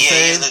 You know what I'm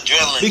saying? He's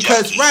adrenaline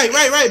because junkie.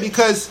 right.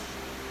 Because,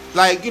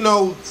 like, you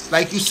know,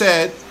 like you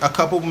said a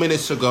couple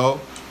minutes ago,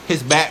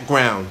 his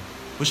background,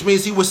 which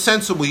means he was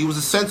sensible. He was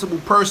a sensible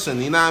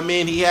person. You know what I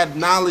mean? He had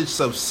knowledge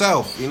of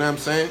self. You know what I'm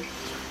saying?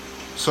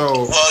 So.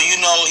 Well,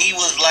 you know, he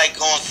was like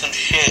on some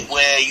shit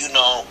where, you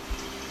know,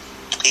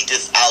 he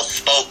just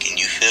outspoken.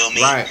 You feel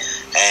me? Right.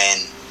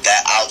 And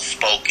that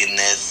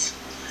outspokenness,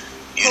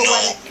 you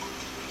know.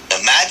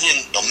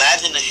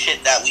 Imagine the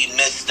shit that we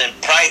missed in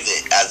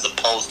private as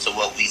opposed to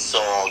what we saw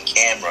on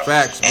camera.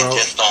 Facts, bro. And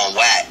just on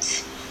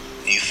wax.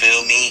 You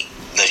feel me?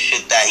 The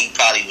shit that he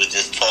probably was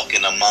just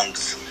talking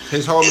amongst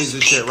his homies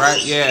and shit, right?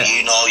 Yeah.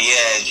 You know,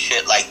 and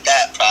shit like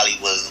that probably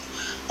was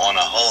on a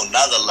whole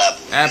nother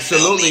level.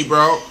 Absolutely,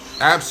 bro.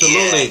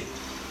 Absolutely.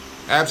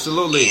 Yeah.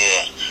 Absolutely.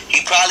 Yeah.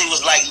 He probably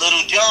was like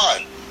Little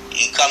John.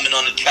 He coming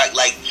on the track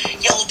like,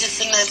 yo,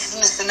 this and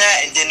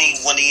that. And then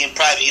when he in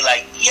private, he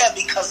like, yeah,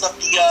 because of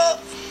the,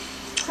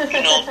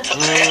 you know,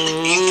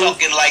 he's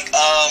talking like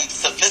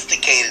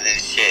sophisticated and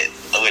shit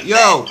with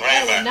yo,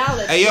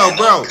 grammar. Hey, yo,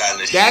 bro,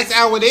 that's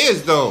how it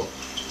is though.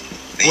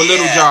 With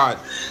Little John.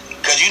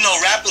 Cause you know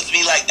rappers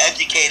be like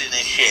educated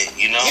and shit,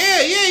 you know.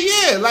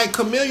 Yeah. Like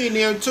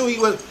Chamillionaire too.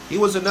 He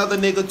was another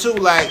nigga too.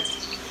 Like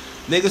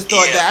niggas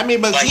thought that. I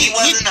mean, but he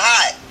wasn't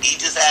hot. He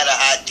just had a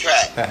hot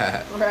track.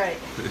 Right.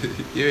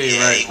 You ain't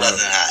right, he bro.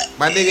 wasn't hot.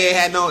 My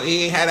nigga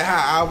he ain't had a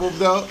hot album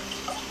though.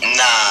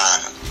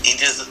 Nah, he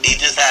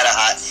just had a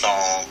hot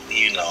song,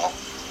 you know.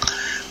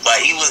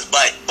 But he was,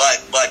 but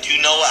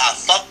you know what? I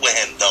fuck with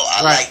him though.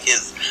 I like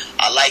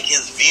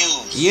his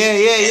views. Yeah.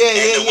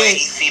 And the way he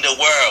see the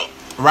world.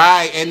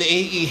 Right, and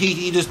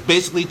he just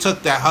basically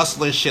took that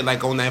hustling shit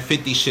like on that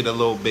 50 shit a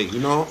little bit, you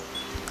know.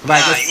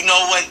 Like you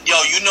know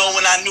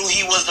when I knew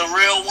he was a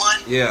real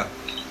one. Yeah.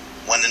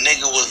 When the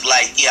nigga was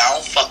like, yeah, I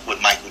don't fuck with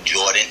Michael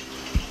Jordan.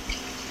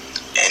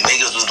 And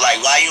niggas was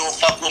like, why you don't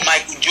fuck with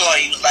Michael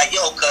Jordan? He was like,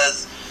 yo,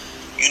 cause,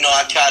 you know,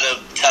 I try to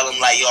tell him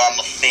like, yo, I'm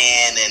a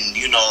fan and,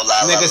 you know,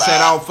 nigga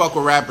said I don't fuck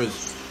with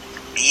rappers.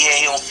 Yeah,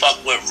 he don't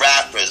fuck with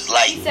rappers.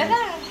 Like, He said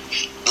that.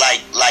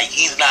 Like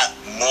he's not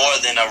more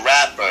than a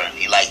rapper.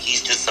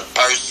 He's just a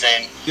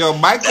person. Yo,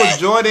 Michael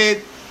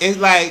Jordan is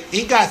like,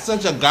 he got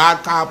such a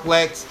God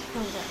complex.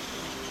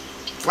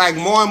 Like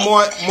more and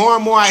more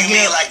I you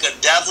hear. Mean like a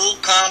devil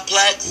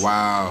complex?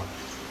 Wow.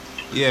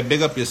 Yeah,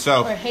 big up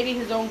yourself. Or hating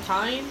his own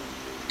kind.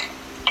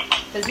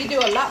 Because he do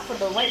a lot for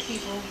the white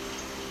people.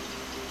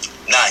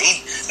 Nah,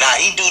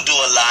 he do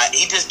a lot.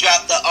 He just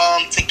dropped the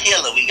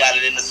tequila. We got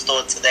it in the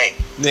store today.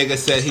 Nigga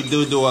said he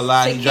do a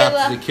lot. Tequila. He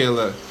dropped the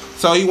tequila.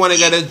 So he want to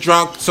get us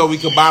drunk so we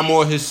could buy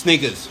more of his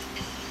sneakers.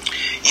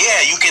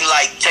 Yeah, you can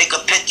like take a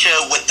picture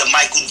with the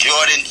Michael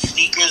Jordan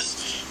sneakers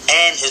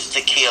and his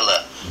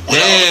tequila.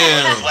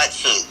 Damn. With a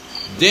sweatsuit.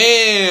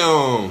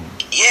 Damn.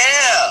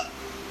 Yeah.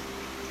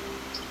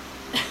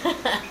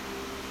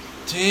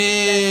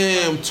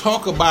 Damn.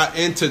 Talk about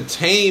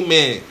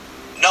entertainment.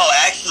 No,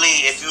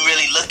 actually, if you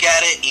really look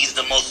at it, he's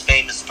the most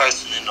famous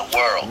person in the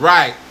world.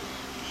 Right.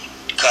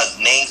 Because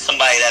name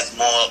somebody that's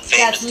more famous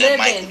That's than living.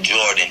 Michael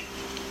Jordan.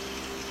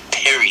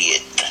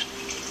 Period.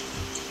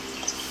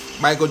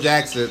 Michael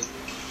Jackson.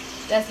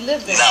 That's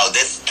living. No,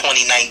 this is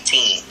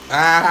 2019.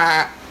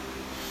 Ah.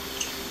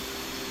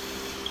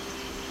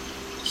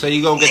 So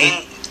you gonna get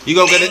Name, you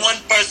gonna get name it? one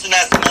person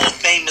that's more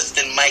famous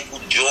than Michael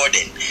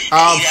Jordan.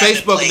 And he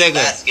hasn't Facebook played nigga.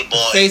 basketball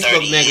in Facebook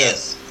 30 nigga.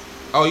 years.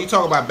 Oh, you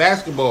talking about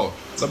basketball?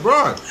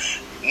 LeBron.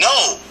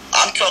 No,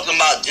 I'm talking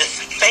about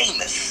just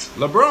famous.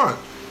 LeBron.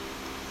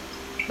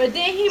 But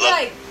then he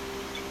like,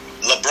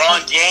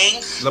 LeBron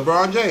James.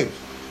 LeBron James.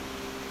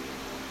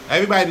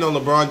 Everybody know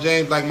LeBron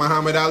James like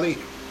Muhammad Ali.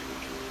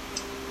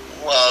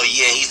 Well,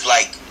 yeah, he's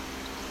like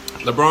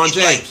LeBron he's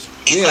James.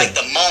 He's yeah. like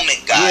the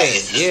moment guy. Yeah,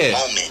 It's his yeah.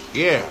 moment.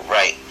 Yeah.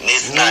 Right. And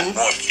he's Mhm. not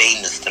more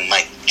famous than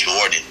Michael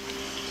Jordan.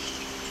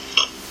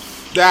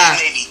 Nah,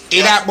 He may be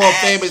he not just more as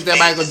famous than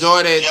Michael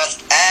Jordan.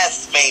 Just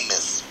as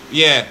famous.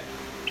 Yeah.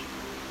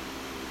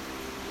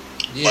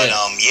 Yeah. But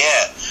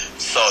yeah.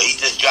 So he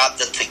just dropped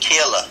the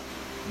tequila.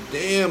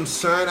 Damn,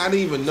 son, I didn't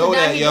even know so now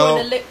that, he yo.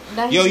 doing the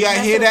now Yo, he's y'all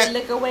messing hear with that? The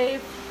liquor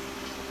wave.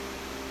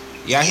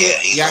 Y'all hear, Yeah,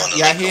 he's y'all, on the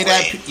y'all liquor hear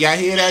that? wave. Y'all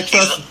hear that?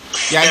 Trust,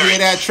 He's a y'all hear spirit.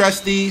 that?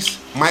 Trustees,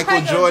 Michael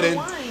Probably goes Jordan. to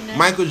wine, eh?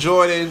 Michael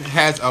Jordan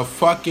has a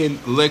fucking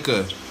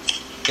liquor.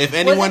 If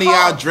any What's one it of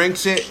y'all called?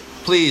 drinks it,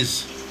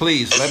 please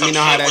It's let me some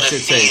know how shit that with a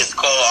shit C. tastes. It's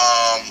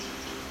called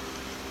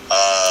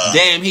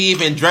Damn, he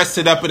even dressed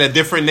it up in a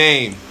different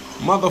name,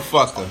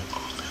 motherfucker.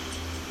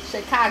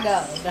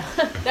 Chicago.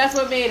 That's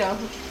what made him.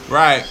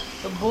 Right,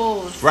 The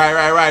Bulls.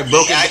 right. he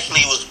Broken.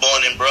 actually was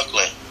born in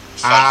Brooklyn.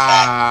 Fun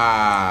fact.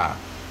 Ah,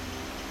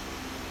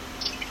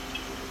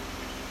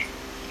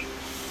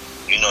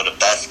 You know the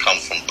best come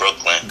from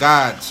Brooklyn.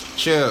 gods,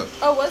 chill.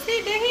 Oh, was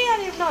he? Did he? I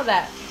didn't even know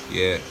that.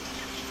 Yeah,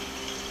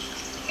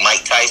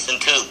 Mike Tyson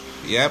too.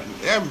 yep.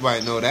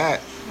 Everybody know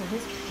that. Oh,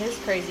 his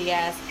crazy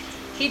ass.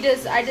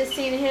 I just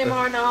seen him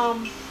on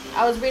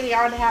I was reading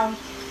on how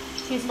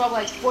he smoked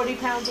like 40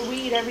 pounds of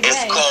weed every day.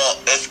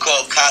 It's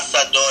called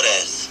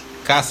Cazadores.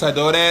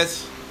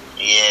 Cazadores.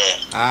 Yeah.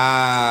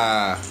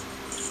 Ah,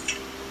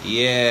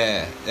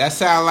 yeah. That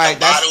sound like The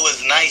that's. bottle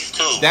is nice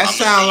too. That I'ma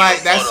sound send like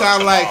you a that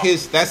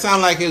photo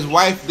sound like tomorrow. his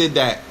wife did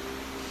that.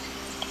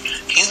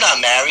 He's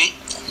not married.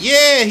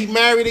 Yeah, he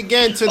married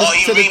again to the Oh,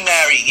 he to the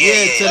remarried.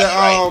 Yeah, to the that's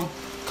right.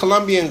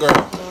 Colombian girl.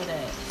 Know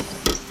that.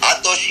 I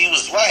thought she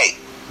was white.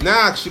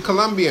 Nah, she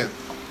Colombian.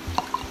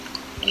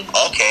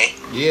 Okay,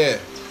 Yeah.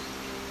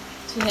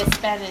 To his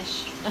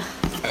Spanish.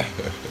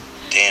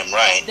 damn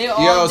right. They're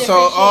all Yo,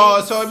 different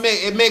shades. so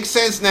it makes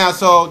sense now.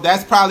 So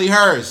that's probably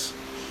hers.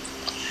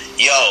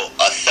 Yo,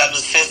 a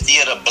 750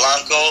 of the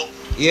Blanco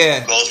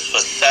Yeah. goes for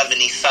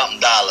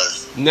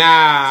 $70-something.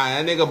 Nah,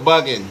 that nigga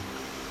bugging.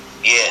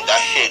 Yeah,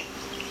 that shit.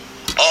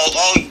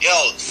 Oh,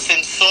 yo,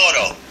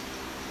 Sensoro.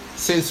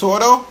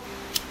 Sensoro?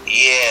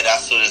 Yeah,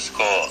 that's what it's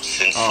called.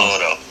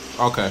 Sensoro.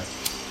 Okay.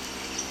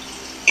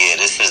 Yeah,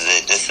 this is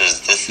it. This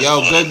is. Yo,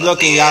 what good it-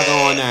 looking. yeah. Y'all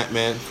go on that,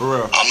 man. For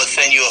real. I'm gonna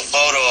send you a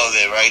photo of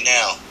it right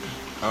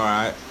now. All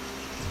right.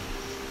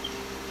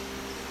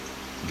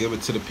 Give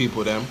it to the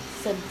people, them.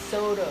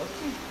 Sensoro.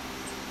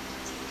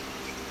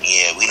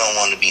 Yeah, we don't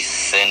want to be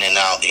sinning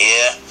out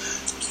here,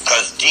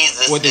 cause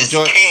Jesus With the is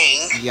joint.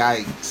 king.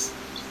 Yikes.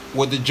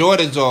 With the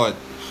Jordans on.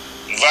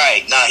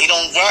 Right. Nah, he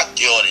don't rock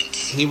Jordans.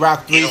 He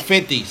rocked You know-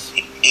 350s.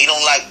 He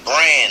don't like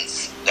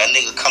brands. That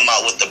nigga come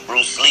out with the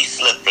Bruce Lee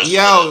slippers.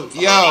 Yo, with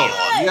a-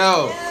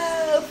 yo.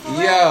 For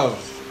real.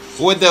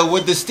 Yo,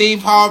 with the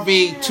Steve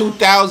Harvey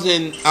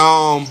 2000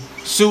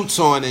 suits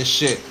on and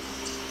shit.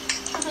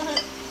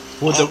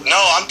 With the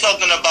No, I'm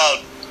talking about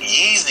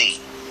Yeezy.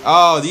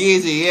 the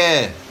Yeezy,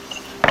 yeah,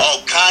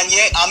 Oh,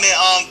 Kanye. I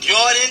mean,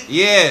 Jordan.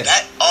 yeah.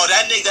 That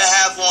nigga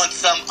have on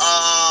some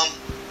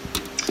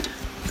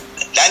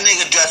that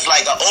nigga dressed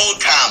like an old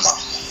timer.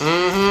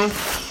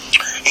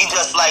 Mm-hmm. He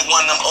just like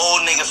one of them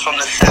old niggas from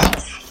the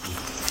South.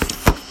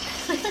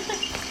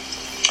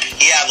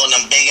 He have on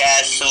them big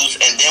ass suits,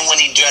 and then when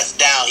he dressed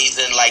down, he's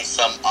in like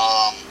some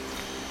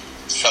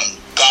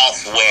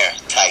golf wear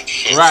type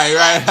shit. Right.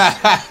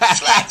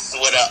 Slacks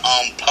with a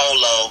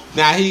polo.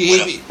 Now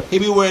he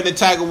be wearing the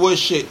Tiger Woods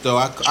shit though.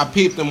 I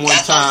peeped him one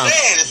That's what time. I'm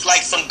saying. It's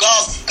like some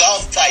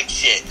golf type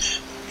shit.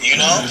 You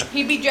know?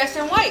 He be dressed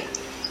in white.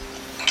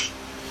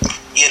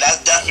 Yeah,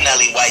 that's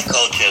definitely white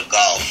culture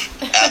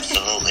golf.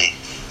 Absolutely.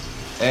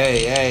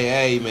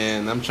 Hey,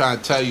 man. I'm trying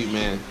to tell you,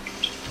 man.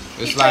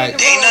 It's He like played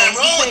the Ain't nothing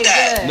role. wrong He with played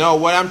that. good. no.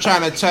 What I'm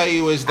trying to tell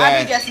you is I be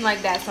that dressing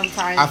like that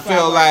sometimes. I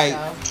feel so like-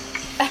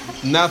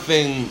 so.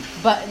 nothing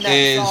Button ups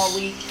is- all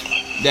week.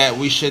 that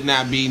we should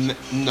not be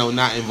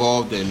not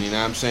involved in. You know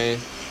what I'm saying?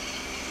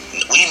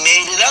 We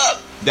made it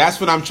up. That's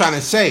what I'm trying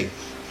to say.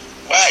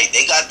 Right.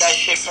 They got that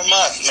shit from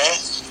us, man.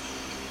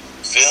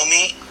 Feel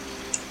me?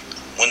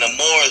 When the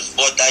Moors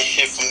bought that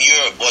shit from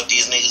Europe, bought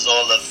these niggas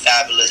all the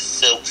fabulous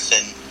silks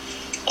and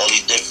all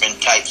these different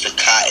types of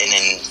cotton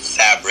and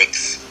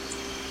fabrics.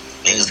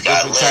 Niggas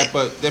got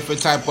lit.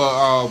 different type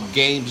of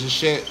games and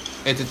shit,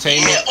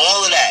 entertainment. Yeah,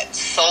 all of that.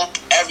 Soap,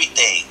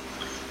 everything.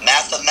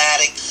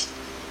 Mathematics,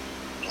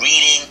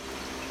 reading,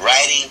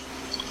 writing,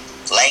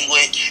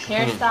 language.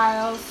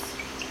 Hairstyles.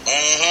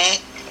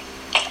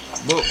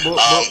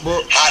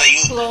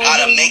 How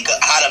to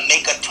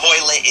make a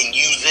toilet and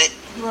use it.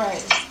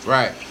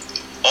 Right.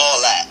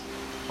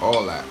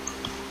 All that.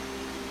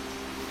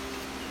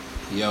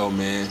 Yo,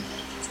 man.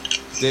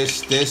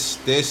 This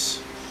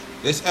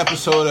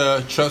episode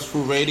of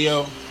Trustful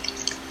Radio,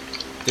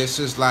 this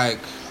is like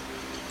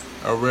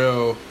a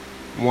real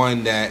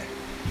one that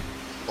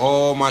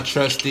all my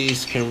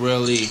trustees can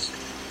really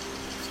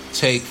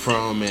take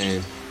from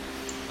and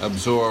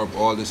absorb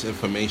all this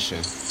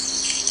information.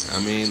 I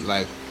mean,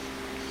 like,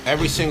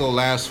 every single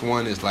last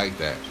one is like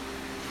that.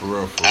 For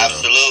real.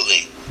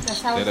 Absolutely.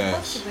 That's how it's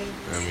supposed to be.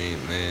 I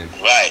mean, man.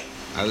 Right.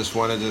 I just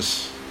want to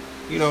just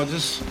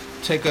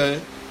take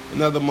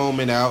another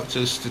moment out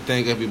just to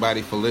thank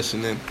everybody for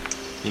listening.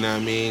 You know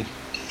what I mean?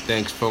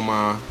 Thanks for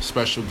my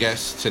special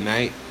guests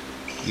tonight,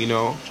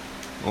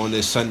 on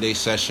this Sunday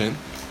session.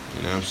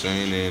 You know what I'm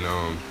saying?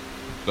 And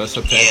bless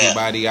up to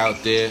everybody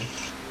out there.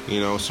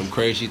 Some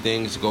crazy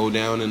things go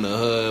down in the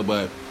hood,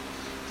 but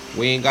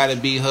we ain't got to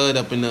be hood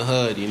up in the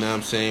hood. You know what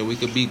I'm saying? We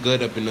could be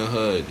good up in the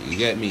hood. You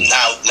get me?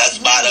 Now, let's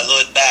buy the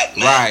hood back,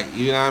 man. Right.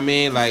 You know what I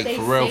mean? Like, Stay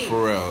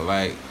for real.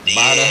 Like,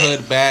 buy the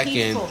hood back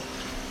Peaceful.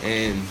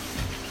 and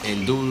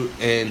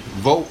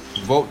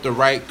vote the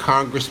right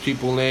Congress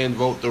people in,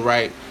 vote the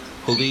right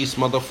police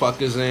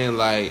motherfuckers in.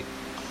 Like,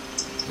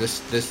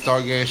 let's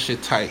start getting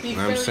shit tight. You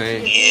know what I'm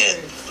saying? Yeah.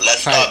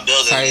 Let's start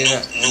building a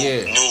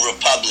new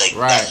republic.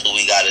 Right. That's what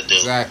we gotta do.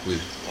 Exactly.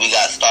 We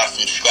gotta start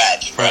from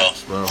scratch, bro.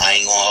 Facts, bro. I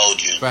ain't gonna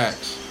hold you.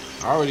 Facts.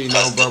 I already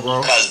know,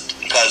 bro.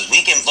 Because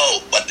we can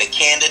vote, but the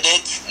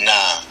candidates,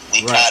 nah.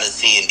 We tired of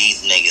seeing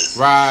these niggas.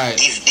 Right.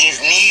 These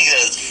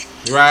niggas.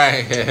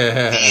 Right.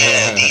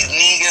 Yeah, these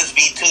niggas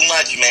be too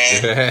much,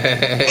 man.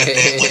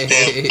 with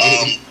their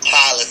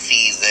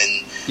policies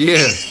and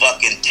these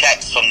fucking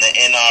checks from the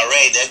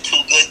NRA. They're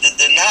too good to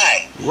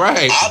deny.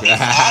 Right. I'll be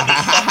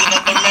fucking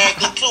up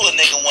America too. A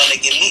nigga want to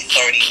give me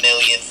 $30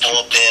 million for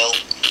a bill.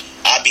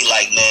 I'll be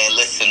like, man,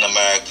 listen,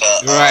 America.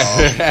 Right.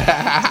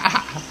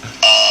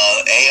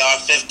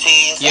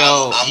 AR-15s.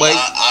 Yo,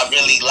 I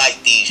really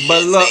like these shit.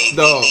 But look,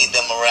 though, we need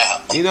them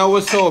around. You know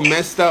what's so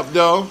messed up,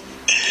 though?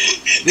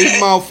 These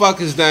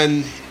motherfuckers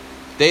done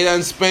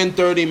spend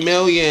 $30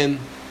 million.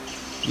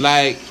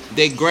 Like,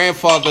 their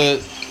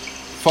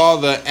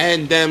father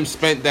and them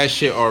spent that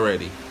shit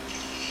already.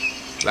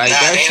 Like,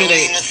 that they shit don't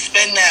ain't even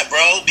spend that,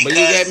 bro. But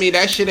you get me?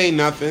 That shit ain't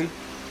nothing.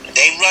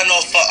 They run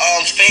off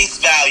of face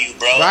value,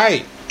 bro.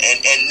 Right.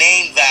 And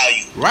name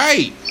value.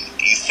 Right.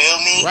 You feel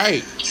me?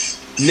 Right.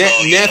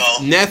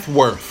 So, net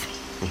worth.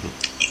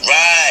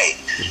 Right.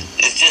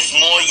 It's just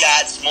more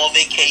yachts, more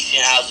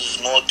vacation houses,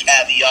 more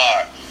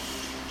caviar.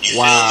 You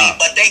feel me?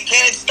 But they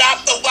can't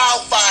stop the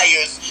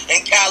wildfires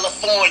in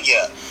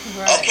California.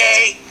 Right.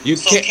 Okay?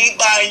 Keep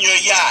buying your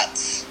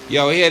yachts.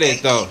 Yo, hear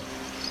this, though.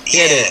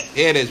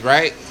 Hear this,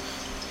 right?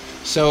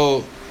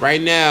 So,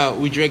 right now,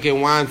 we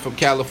drinking wine from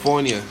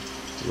California,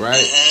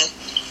 right? Mm-hmm.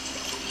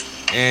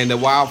 And the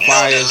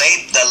wildfires...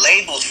 the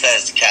label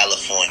says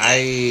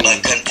California.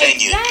 But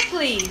continue.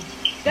 Exactly.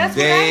 That's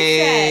what I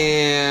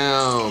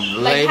said.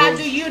 Like, how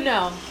do you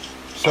know?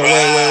 So,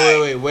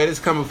 wait. Where this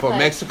coming from?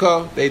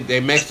 Mexico? They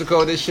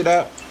Mexico this shit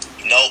up?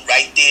 No,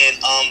 right there in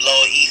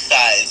Lower East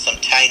Side in some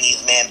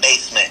Chinese man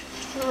basement.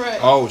 Right.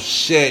 Oh,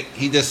 shit.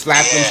 He just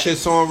slapped them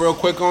shits on real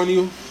quick on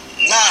you?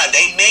 Nah,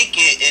 they make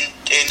it in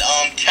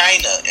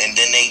China, and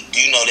then they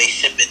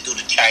ship it through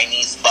the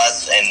Chinese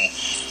bus and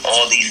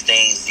all these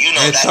things.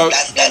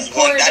 That's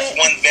one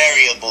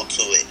variable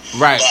to it.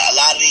 Right. But a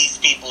lot of these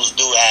peoples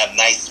do have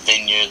nice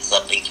vineyards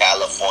up in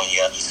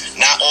California.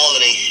 Not all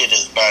of their shit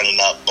is burning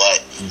up,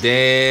 but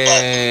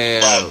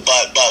damn.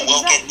 But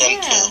we'll get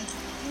them too.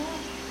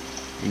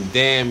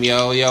 Damn,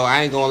 yo,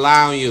 I ain't gonna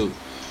lie on you.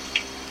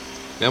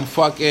 Them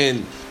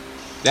fucking.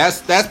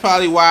 That's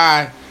probably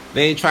why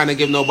they ain't trying to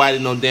give nobody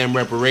no damn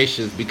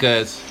reparations,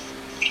 because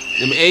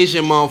them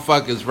Asian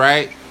motherfuckers,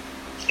 right?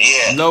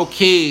 Yeah. Low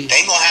key.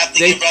 They gonna have to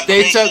give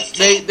reparations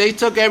they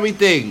took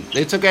everything.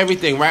 They took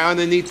everything right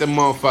underneath them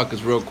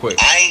motherfuckers real quick.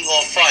 I ain't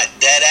gonna front.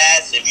 Dead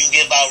ass, if you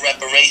give out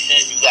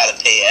reparations, you gotta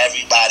pay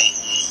everybody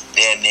who's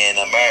damn near an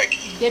American.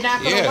 They're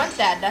not gonna want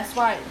that. That's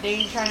why they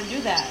ain't trying to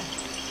do that.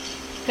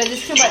 Because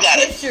it's too much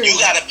history. You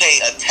gotta pay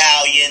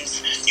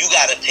Italians. You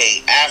gotta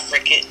pay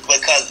African,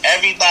 because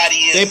everybody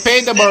is. They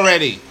paid them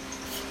already.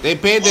 They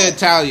paid the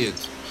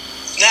Italians.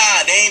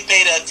 Nah, they ain't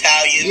paid the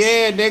Italians.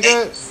 Yeah,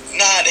 nigga.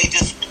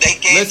 They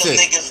gave them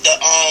niggas the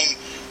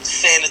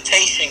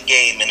sanitation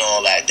game and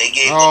all that. They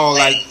gave them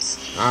lanes.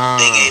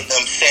 They gave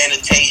them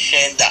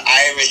sanitation. The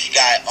Irish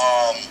got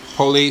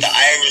police. The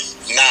Irish,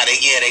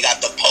 they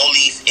got the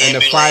police, and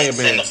the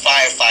firemen, and the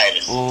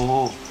firefighters.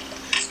 Mm-hmm.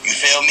 You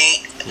feel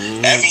me?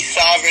 Mm-hmm. Every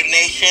sovereign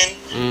nation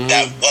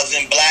that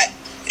wasn't black,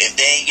 if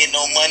they ain't get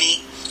no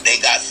money, they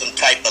got some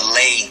type of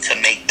lane to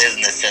make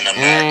business in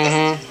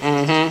America.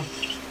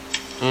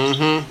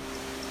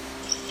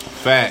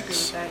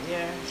 Facts.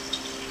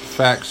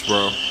 Facts,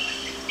 bro.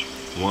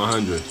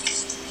 100.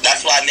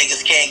 That's why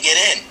niggas can't get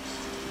in.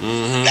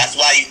 That's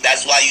why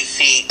you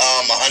see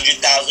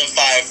 100,000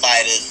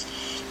 firefighters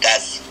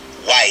that's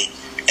white,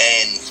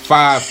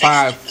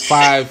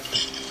 five.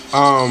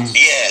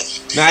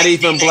 Yes. Not 60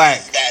 even niggas black.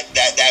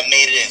 That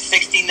made it in.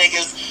 60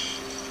 niggas.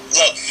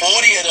 Look,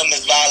 40 of them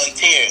is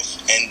volunteers,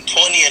 and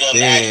 20 of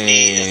them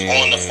actually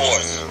is on the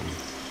force.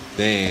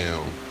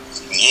 Damn.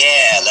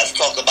 Yeah, let's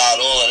talk about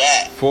all of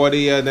that.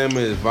 40 of them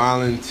is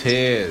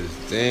volunteers.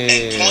 And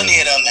 20 Damn. of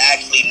them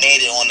actually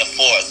made it on the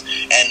force,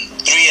 and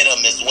 3 of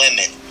them is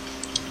women,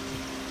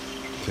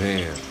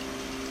 Damn.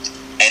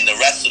 and the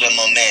rest of them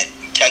are men.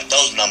 Check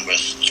those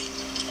numbers.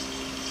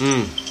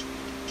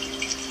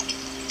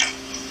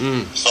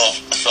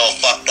 So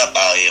fucked up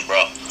out here,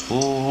 bro.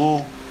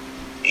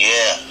 Mm-hmm.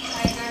 Yeah.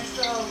 And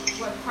that's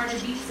what Cardi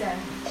B said.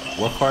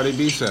 What Cardi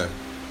B said?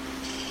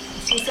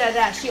 She said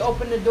that she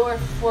opened the door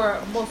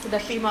for most of the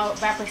female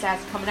rappers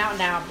that's coming out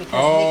now because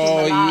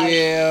Oh, Nicki Minaj. I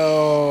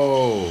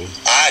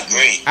yeah.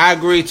 agree. I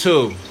agree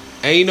too.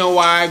 And you know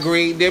why I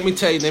agree? Let me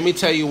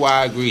tell you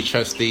why I agree,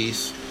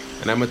 trustees.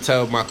 And I'm gonna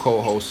tell my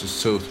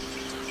co-hosts too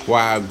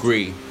why I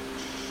agree.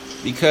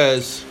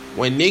 Because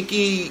when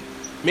Nicki,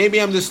 maybe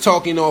I'm just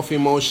talking off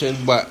emotion,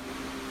 but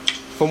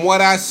from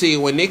what I see,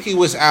 when Nicki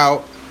was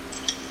out,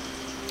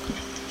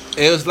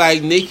 it was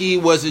like Nicki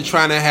wasn't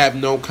trying to have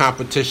no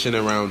competition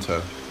around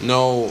her.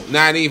 No,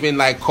 not even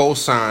like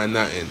cosign,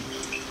 nothing.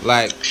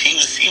 Like She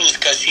was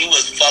because she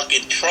was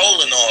fucking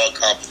trolling all her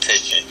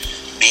competition,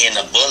 being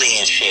a bully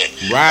and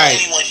shit. Right.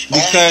 Only when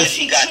Because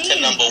she got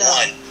to number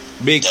one.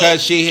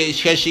 because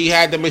she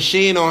had the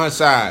machine on her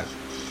side.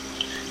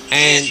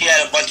 And she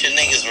had a bunch of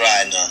niggas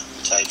riding her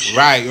type shit.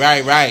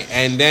 right.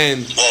 And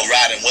then Well,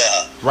 riding with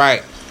her.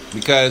 right,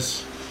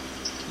 because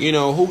you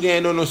know who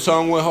getting on the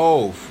song with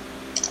Hov?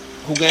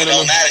 Who It getting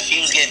don't on? matter.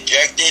 She was getting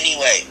jerked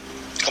anyway.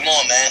 Come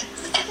on, man.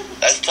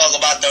 Let's talk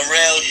about the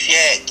real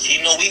shit.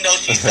 We know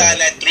she signed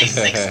that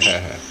 360.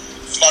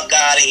 Fuck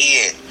out of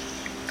here.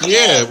 Come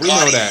Yeah, on, we know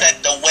Cardi that.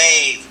 set the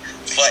wave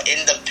for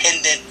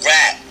independent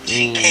rap.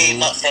 She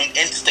came up from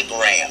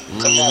Instagram.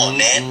 Come on,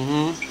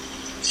 man.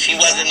 She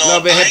wasn't on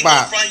Love and I ain't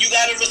hip-hop. gonna front. You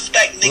gotta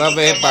respect Nicki. Love and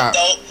come hip-hop. up,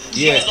 though.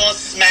 She Yeah. was on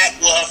Smack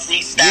with her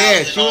freestyles Yeah,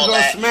 and she all was on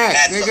that. Smack,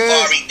 Had nigga.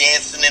 Safari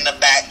dancing in the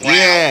background.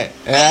 Yeah.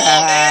 Come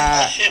on,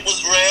 man. Her shit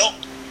was real.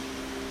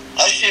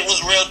 Her shit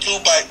was real too,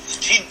 but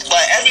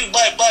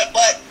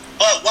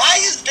why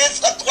is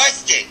this a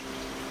question?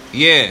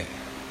 Yeah.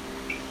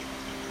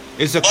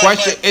 It's a But-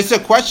 question. but- It's a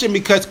question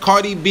because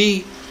Cardi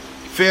B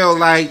feel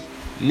like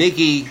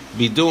Nicki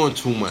be doing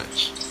too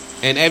much,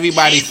 and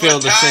everybody She's feel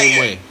the same retired.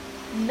 way.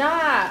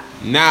 Nah.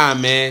 Nah,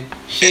 man,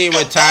 she ain't It's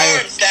the retired.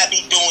 Barbs that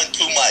be doing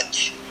too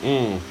much.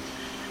 Mm.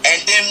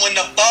 And then when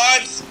the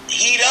barbs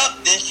heat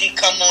up, then she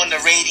come on the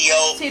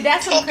radio See,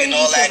 that's some talking crazy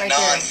all shit that right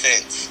there.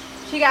 nonsense.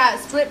 She got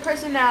split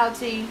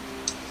personality,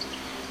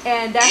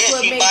 and that's Yeah,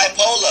 what she makes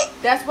bipolar.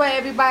 that's what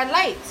everybody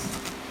likes.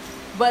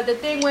 But the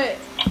thing with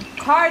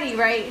Cardi,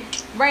 right,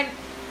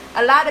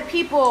 a lot of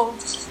people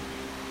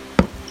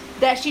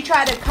that she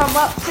tried to come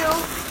up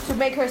to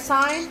make her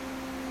sign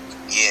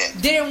Yeah.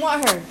 didn't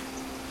want her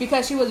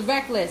because she was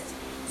reckless.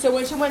 So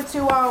when she went to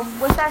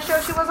what's that show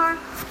she was on?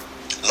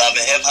 Love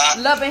and hip hop.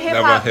 Love and Hip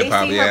Love Hop. and They Hip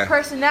Hop, see yeah. her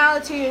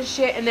personality and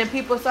shit, and then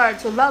people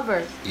started to love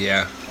her.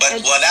 Yeah. But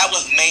And- that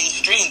was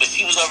mainstream, but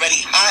she was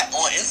already hot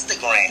on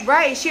Instagram. Right?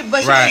 Right. She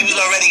was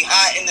already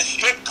hot in the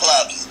strip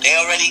clubs. They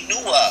already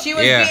knew her. She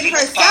was Yeah. being She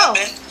was herself.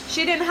 popping.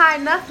 She didn't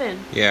hide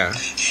nothing. Yeah.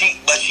 She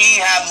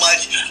didn't have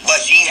much,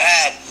 but she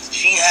had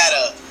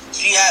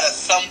a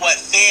somewhat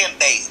fan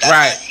base. That's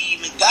Right. why she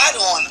even got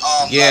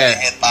on Yeah. Love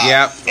and Hip Hop.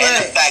 Yep. And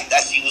Right. the fact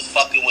that she was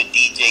fucking with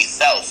DJ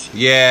Self.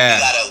 Yeah.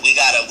 We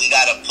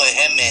gotta put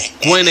him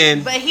in.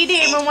 Winning. But he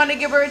didn't even want to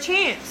give her a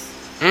chance.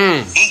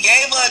 Mm. He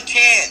gave her a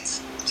chance.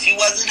 She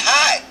wasn't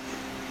hot.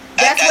 at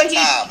That's that what he.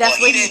 time. That's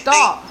Well, what he didn't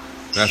thought.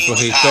 That's She what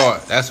was he hot.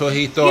 thought. That's what he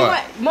He thought.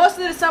 went, most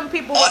of the some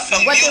people On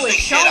some what they were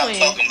music shit I'm showing.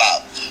 talking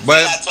about. But-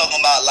 We're not talking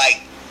about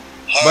like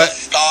her But-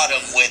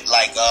 stardom with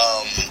like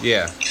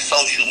Yeah.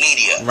 social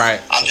media.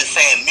 Right. I'm just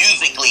saying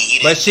musically he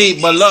didn't But think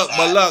she was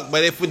hot.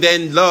 but if we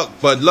then look,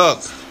 But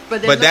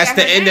then that's look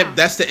the at her now.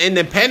 that's the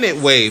independent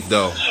wave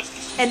though.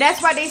 And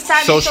that's why they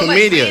signed Social so much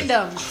media.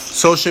 randoms.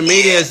 Social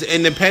media is the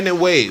independent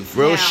wave.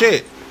 Real Yeah.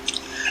 shit.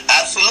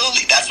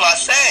 Absolutely. That's what I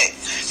said.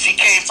 She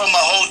came from a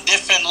whole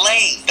different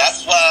lane.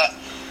 That's why,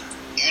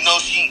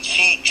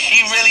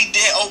 she really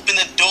did open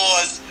the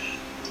doors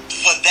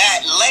for that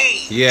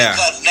lane. Yeah.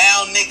 Because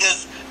now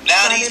these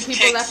Finding people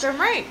chicks, left and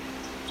right.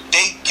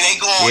 they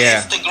go on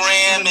Yeah.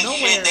 Instagram and Nowhere.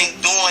 shit. They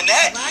doing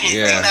that Right. shit.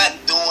 Yeah. They're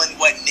not doing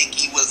what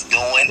Nicki was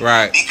doing.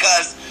 Right.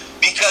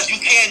 Because you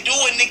can't do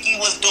what Nicki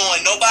was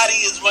doing. Nobody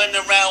is running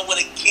around with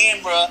a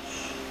camera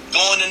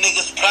going to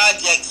niggas'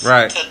 projects.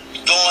 Right.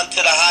 Going to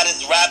the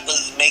hottest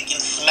rappers making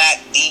smack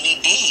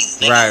DVDs.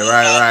 Niggas Right, is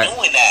right, not right.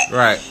 doing that.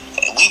 Right.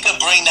 We could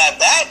bring that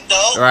back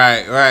though.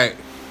 Right.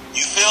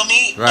 You feel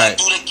me? Right. Like,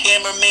 do the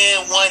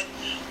cameraman want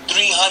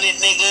 300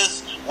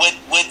 niggas with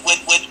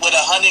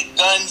 100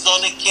 guns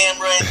on the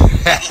camera and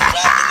niggas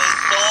rapping their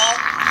song?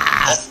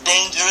 That's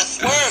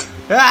dangerous work.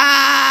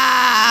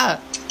 Ah!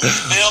 You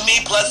feel me?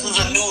 Plus it's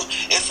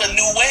a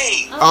new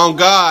wave. On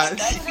God.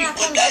 You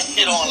put that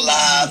shit on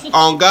live,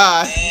 On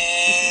God.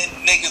 and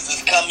niggas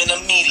is coming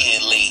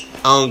immediately.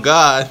 On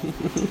God.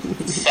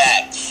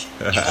 Facts.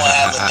 You gonna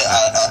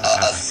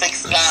have a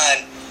 6'9"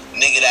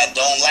 nigga that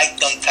don't like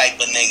them type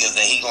of niggas,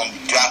 and he gonna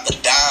drop a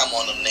dime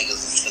on them niggas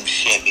and some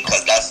shit,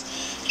 because that's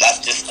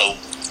just the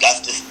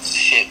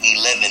shit we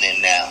living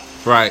in now.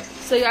 Right.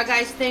 So y'all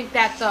guys think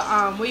that the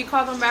what you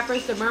call them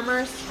rappers, the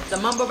murmurs, the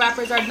mumble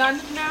rappers are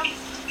done now?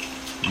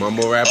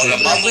 Mumble rappers. Oh,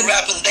 the mumble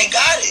rappers, they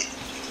got it.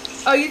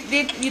 Oh, you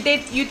think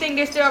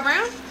they're still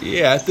around?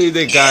 Yeah, I think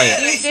they got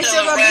it. They're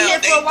still gonna be here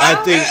for a while?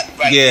 I think,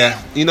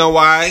 yeah. You know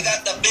why? They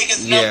got the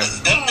biggest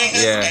numbers. Them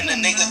niggas and the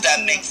niggas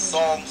that make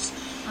songs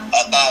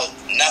about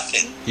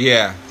nothing.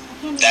 Yeah.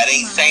 That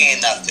ain't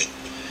saying nothing.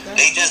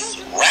 They just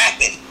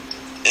rapping.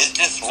 It's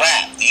just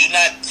rap. You're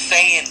not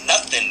saying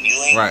nothing. You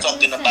ain't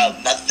talking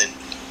about nothing.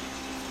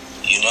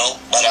 You know?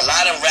 But a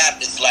lot of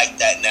rap is like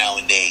that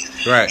nowadays.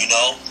 Right. You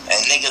know? And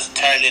niggas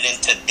turn it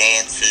into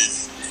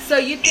dances. So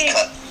you think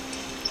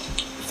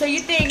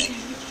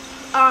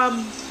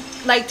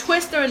like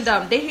Twista and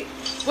them,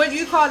 what do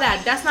you call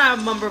that? That's not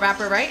a mumble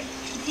rapper, right?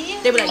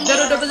 They were like Nah,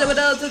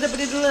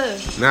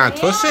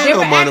 Twista ain't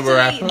no mumble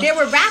rapper. They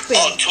were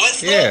rapping. Oh,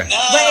 Twista? Yeah.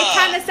 Nah, But it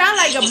kind of sounded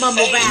like a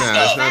mumble rap.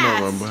 Nah, it's not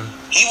no mumble.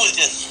 he was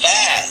just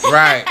fast.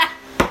 Right.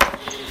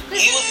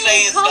 He was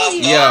saying stuff.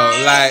 Yo, he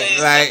was like-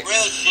 saying some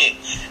real shit.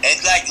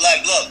 And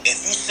like, look,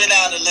 if you sit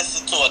down and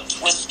listen to a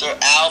Twister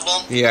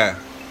album, Yeah.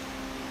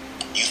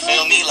 you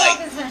feel me?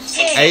 Like, some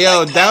shit Hey, yo,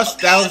 like that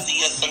was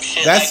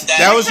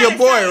that was your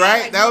boy,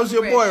 right? That was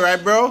your boy,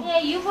 right, bro? Yeah,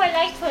 you boy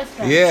like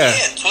Twister. Yeah.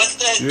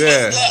 Twister.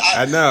 Yeah,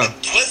 I know.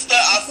 Twister,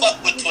 I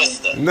fuck with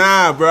Twister.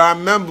 Nah, bro, I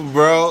remember,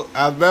 bro.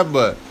 I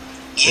remember.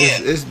 Yeah.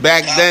 It's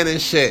back then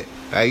and shit.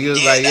 Like, you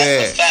was Yeah, like,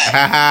 that's yeah. a fact.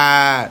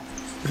 Haha.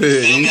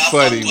 Feel me? You I fuck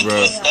funny, with bro.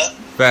 Twister.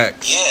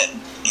 Facts.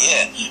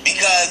 Yeah.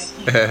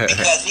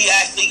 Because he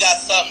actually got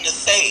something to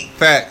say.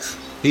 Facts.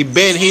 He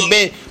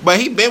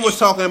been was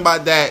talking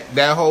about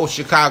that whole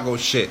Chicago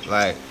shit.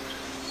 Like,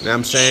 you know what I'm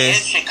In saying?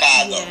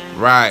 Chicago. Yeah.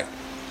 Right.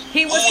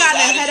 He Who was kind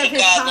of out ahead of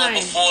his Chicago time.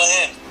 before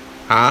him?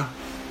 Huh?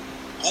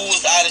 Who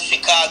was out of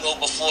Chicago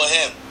before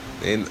him?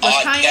 And, Was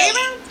R. Kanye Kelly.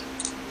 around?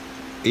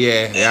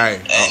 yeah,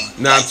 right. Oh,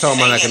 now I'm talking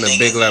about like on a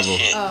big level.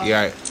 Oh.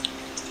 Yeah, right.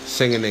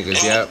 Singing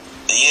niggas, yep.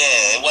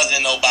 Yeah, it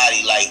wasn't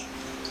nobody like.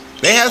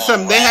 They had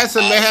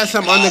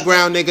some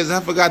underground niggas. I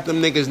forgot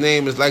them niggas'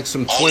 name. It's like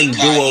some twin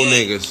duo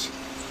niggas.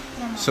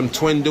 Some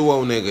twin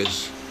duo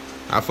niggas.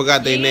 I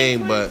forgot their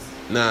name, but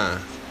nah.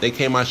 They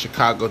came out of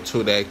Chicago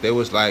too. They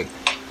was like,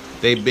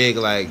 they big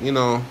like, you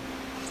know,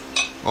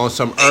 on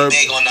some They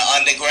big on the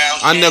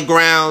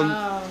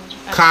underground.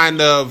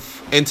 kind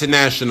of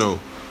international.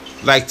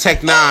 Like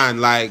Tech Nine,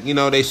 like, you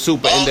know, they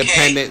super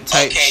independent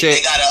type shit.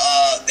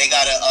 They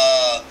got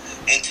a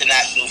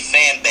international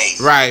fan base.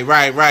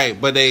 Right.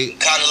 But they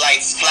Kind of like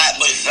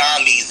Flatbush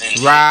Zombies and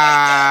shit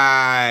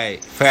right.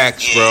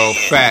 Facts, bro.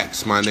 Yeah.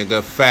 Facts, my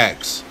nigga.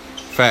 Facts,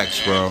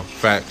 bro.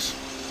 Facts.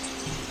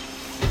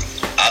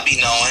 I be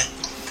knowing.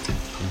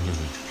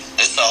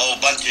 There's a whole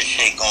bunch of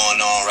shit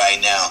going on right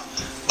now.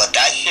 But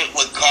that shit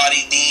with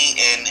Cardi B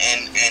and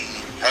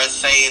her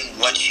saying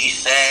what she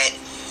said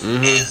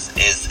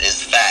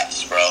is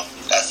facts, bro.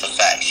 That's a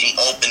fact. She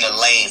opened the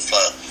lane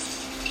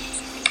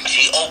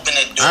she opened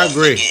the door I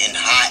agree. for getting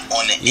hot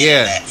on the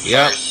internet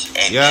first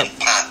and then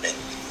popping.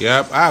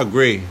 Yep, I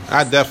agree.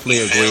 I definitely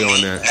You feel agree me?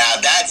 on that.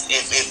 Now that's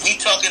if we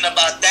talking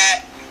about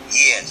that,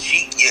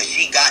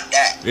 she got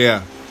that.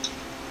 Yeah.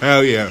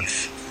 Hell yeah.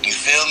 You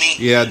feel me?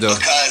 Yeah, I do.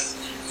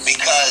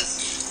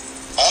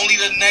 Because only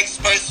the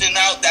next person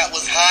out that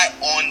was hot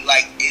on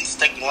like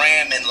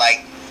Instagram and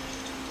like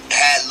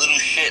had little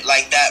shit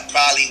like that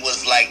probably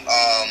was like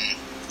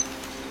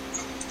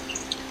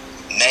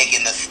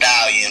Megan Thee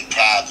Stallion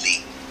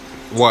probably.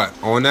 What,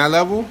 on that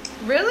level?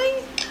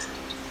 Really?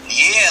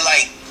 Yeah,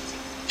 like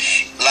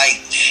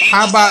she.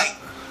 How was, about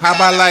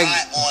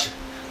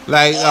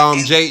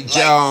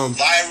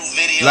viral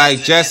videos like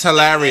and Jess Instagram.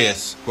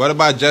 Hilarious? What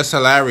about Jess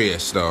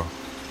Hilarious though?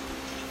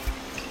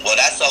 Well,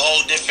 that's a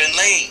whole different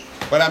lane.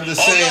 But I'm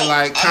just Oh, saying, no.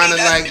 like, I kind of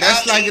mean, like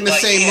that's like in the like,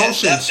 same yeah,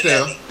 motion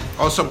still,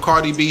 definitely. or some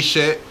Cardi B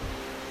shit.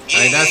 Yeah,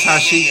 Like that's how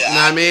she, you know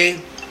what I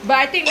mean? But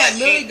I think that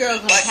Millie girl's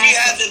gonna But she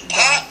pass hasn't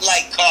popped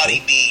like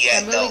Cardi B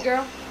yet, That Millie though.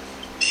 girl?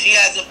 She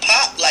hasn't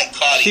popped like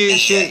Cardi B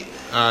She, yet.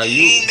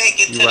 She ain't make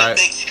it to you right.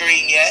 the big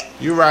screen yet.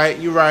 You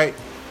right.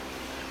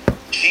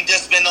 She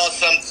just been on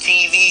some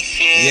TV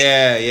shit.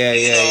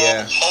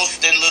 Yeah.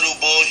 Hosting little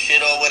bullshit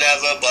or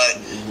whatever.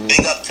 But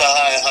big up to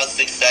her and her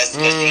success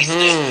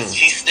because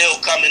she's still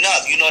coming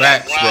up. You know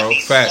Facts, that grind bro. be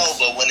Facts.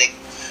 slow, but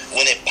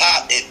when it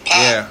popped, it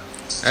popped. Yeah.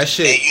 That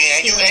shit.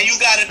 And you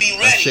gotta be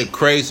ready. That shit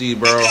crazy,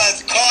 bro.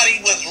 Because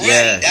Cardi was ready.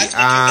 Yeah. That's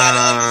what you gotta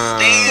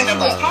understand She was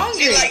about.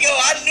 hungry. She's like, yo,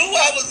 I knew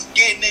I was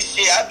getting this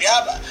shit.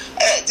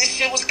 This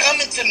shit was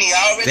coming to me.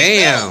 I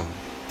already know.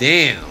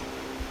 Damn.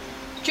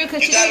 True,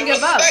 because You she didn't gotta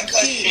give up. respect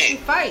her She shit.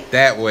 fight.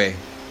 That way.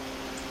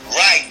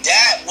 Right,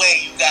 that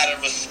way you gotta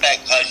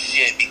respect her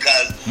shit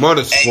because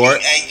Motorsport.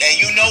 And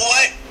you know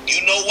what? You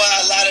know why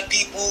a lot of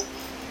people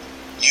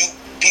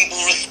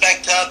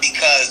respect her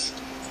because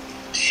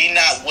she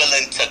not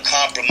willing to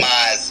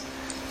compromise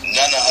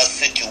none of her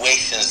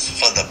situations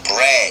for the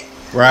bread.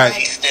 Right.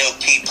 She still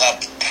keep her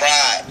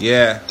pride.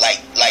 Yeah. Like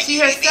She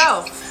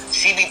herself.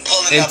 She be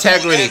pulling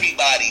Integrity. up on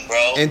everybody,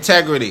 bro.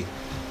 Integrity.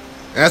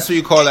 That's what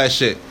you call that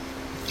shit.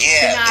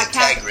 Yeah, Not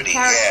integrity.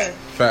 character.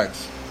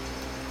 Facts.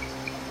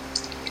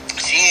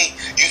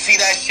 You see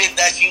that shit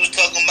that she was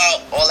talking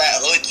about, all that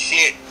hood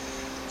shit.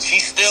 She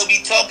still be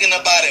talking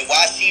about it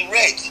while she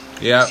rich.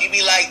 Yeah. She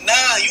be like,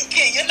 nah, you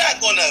can't. You're not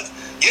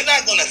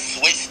gonna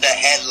switch the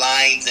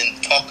headlines and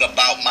talk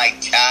about my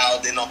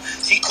child and all.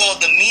 She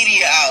called the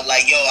media out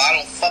like, yo, I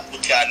don't fuck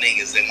with y'all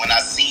niggas, and when I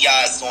see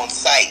y'all, it's on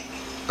site.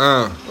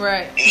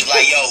 Right. He was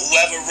like, yo,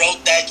 whoever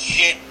wrote that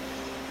shit,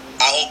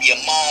 I hope your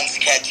moms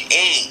catch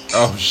AIDS.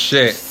 Oh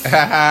shit. Yo,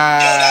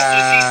 that's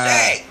what she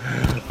said.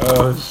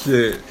 Oh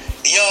shit.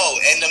 Yo,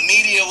 and the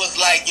media was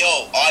like,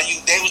 yo,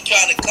 they was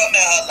trying to come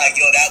at her like,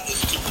 yo, that was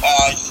too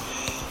harsh.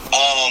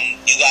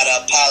 You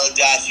gotta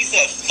apologize. She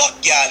said, fuck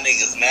y'all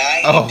niggas, man. I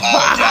ain't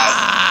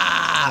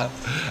apologizing.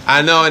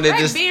 I know, and they Right,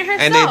 just being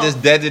and they herself.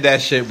 just deaded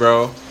that shit,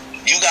 bro.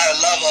 You gotta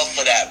love her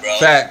for that, bro.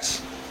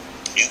 Facts.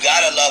 You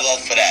gotta love her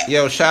for that.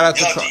 Yo, shout out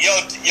to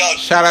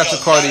shout out to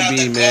Cardi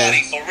B, man.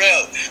 Cardi, for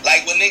real.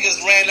 Like when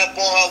niggas ran up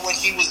on her when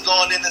she was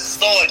going in the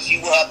store and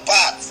she with her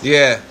pops.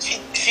 Yeah.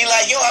 She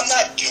like, yo, I'm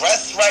not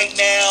dressed right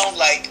now.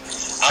 Like,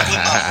 I'm with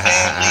my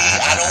family.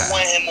 I don't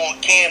want him on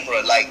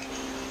camera. Like,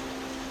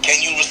 can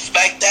you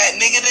respect that?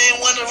 Nigga didn't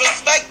want to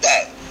respect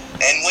that.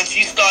 And when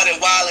she started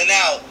wilding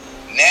out,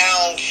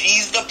 now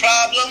she's the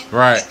problem.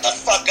 Right. Get the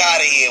fuck out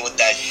of here with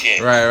that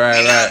shit. Right.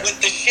 We're not with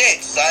the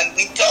shit, son.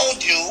 We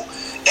told you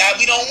that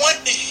we don't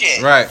want the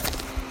shit. Right.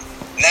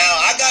 Now,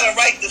 I got a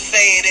right to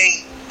say it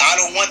ain't, I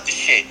don't want the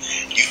shit.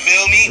 You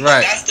feel me?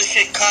 Right. But that's the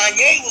shit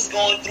Kanye was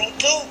going through,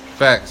 too.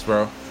 Facts,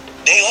 bro.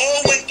 They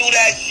all went through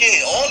that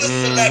shit. All the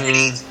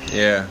celebrities.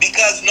 Yeah.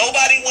 Because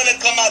nobody want to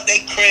come out their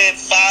crib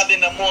 5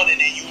 in the morning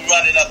and you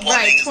running up on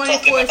Right, niggas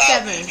talking about,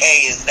 24/7.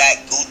 hey, is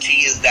that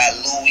Gucci? Is that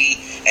Louis?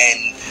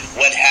 And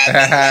what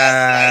happened last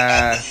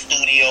night at the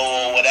studio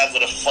or whatever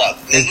the fuck.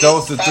 Is Niggas,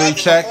 those the 5 3 in the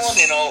checks?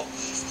 morning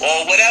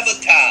or whatever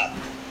time.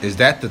 Is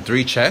that the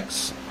 3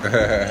 checks?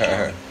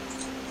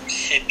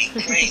 Shit be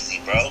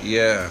crazy, bro.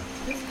 Yeah.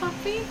 This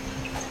coffee?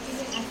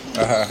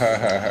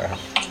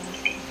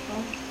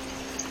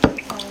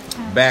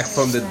 Back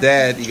from the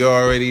dead, you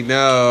already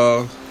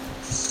know.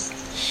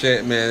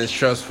 Shit, man, it's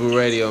Trustful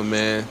Radio,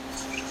 man.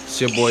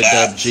 It's your boy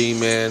Dub G,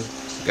 man.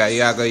 Got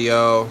Yaga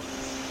Yo.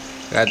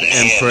 Got the Yeah,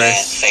 man,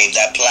 Empress. save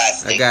that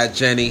plastic. I got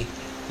Jenny.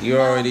 You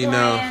already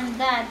know. And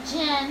that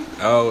Jen.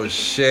 Oh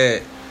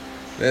shit.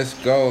 Let's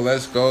go. You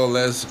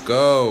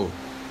know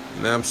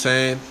what I'm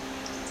saying?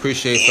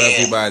 Appreciate for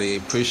everybody.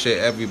 Appreciate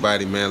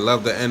everybody, man.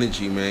 Love the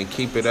energy, man.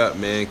 Keep it up,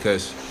 man,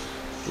 because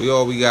we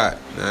all we got.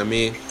 You know what I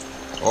mean?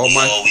 All We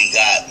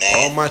got, man.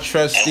 all my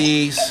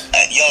trustees.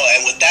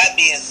 And with that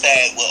being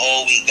said, with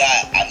all we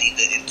got, I need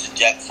to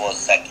interject for a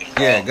second,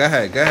 bro. Yeah,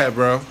 go ahead,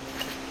 bro.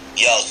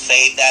 Yo,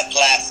 save that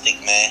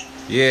plastic, man.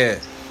 Yeah.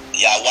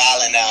 Y'all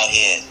wildin' out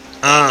here.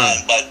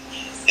 But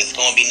it's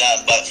gonna be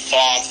nothing but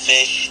farm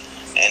fish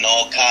and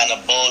all kind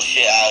of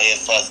bullshit out here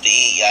for us to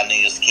eat. Y'all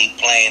niggas keep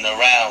playing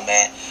around,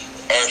 man.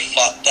 Earth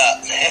fucked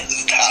up, man.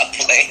 Stop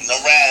playing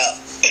around.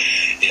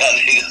 Y'all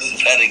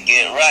niggas better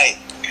get right.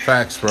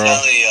 Facts, bro.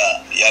 Telling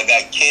y'all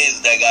got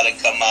kids that gotta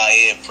come out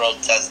here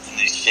protesting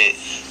this shit,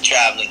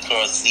 traveling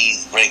across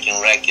seas,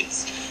 breaking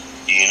records,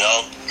 you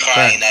know,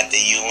 crying at the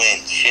UN.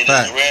 Shit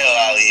is real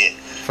out here.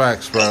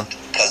 Facts, bro.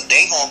 Cause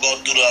they gonna go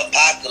through the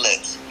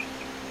apocalypse.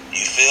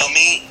 You feel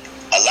me?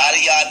 A lot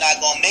of y'all not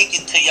gonna make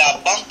it to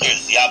y'all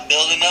bunkers. Y'all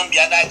building them,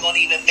 y'all not gonna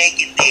even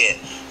make it there.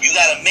 You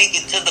gotta make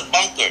it to the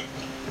bunker.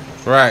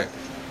 Right.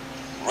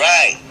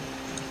 Right.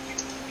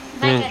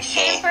 Like a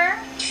camper.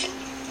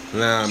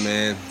 Nah,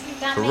 man.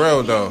 Gotta For make real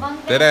it though.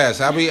 bunker. That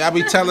ass. I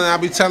be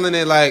telling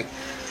it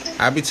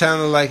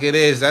like it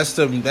is. That's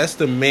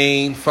the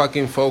main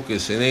fucking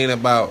focus. It ain't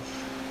about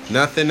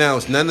nothing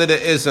else. None of the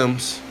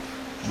isms,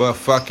 but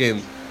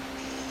fucking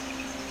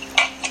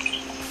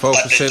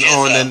focusing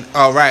on the.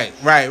 Oh, right.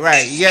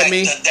 You get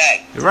me?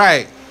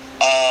 Right.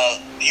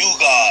 You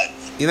God.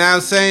 You know what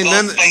I'm saying?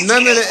 None of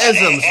the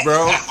isms,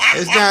 bro.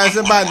 It's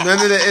about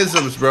none of the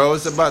isms, bro.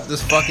 It's about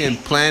this fucking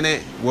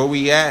planet where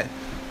we at,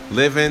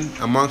 living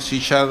amongst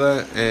each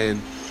other, and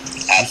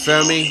you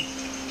feel me?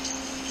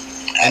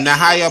 And the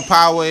higher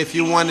power, if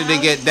you wanted to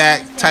get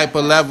that type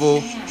of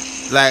level,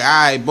 like,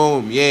 alright,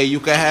 boom, yeah, you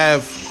can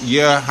have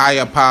your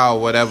higher power,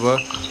 whatever,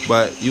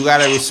 but you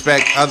gotta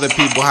respect other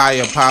people'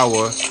 higher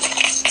power,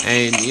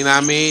 and you know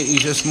what I mean? You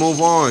just move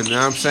on, you know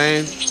what I'm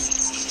saying?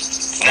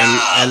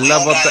 And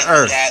love up the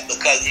earth. That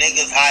because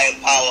niggas' higher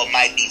power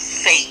might be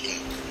Satan.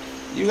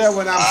 You got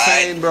what I'm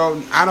saying,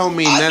 bro? I don't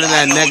mean none of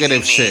that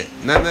negative shit.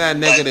 None of that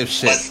negative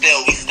shit. But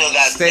still, we still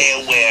gotta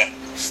stay aware.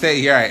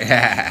 Stay right.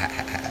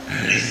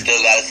 We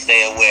still gotta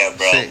stay aware,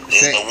 bro.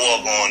 There's a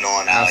war going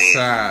on out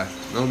outside.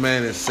 No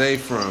man is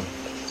safe from.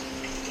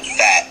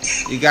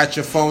 Facts. You got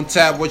your phone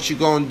tapped. What you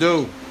gonna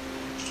do?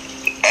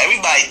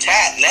 Everybody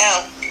tapped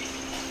now.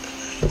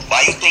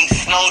 Why you think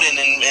Snowden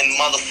in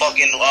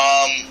motherfucking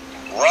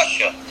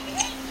Russia?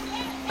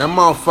 That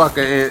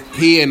motherfucker,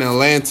 he in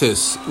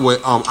Atlantis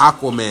with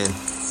Aquaman.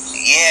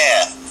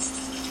 Yeah.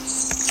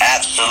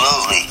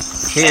 Absolutely.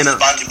 He in and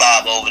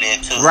SpongeBob over there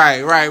too. Right.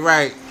 You know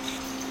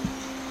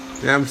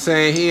what I'm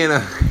saying? He in a...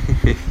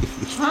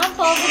 Trump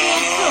over there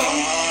too.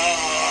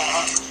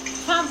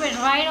 Trump is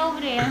right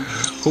over there.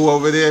 Who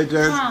over there,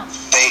 Jen?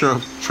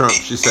 Trump.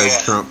 She said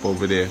Trump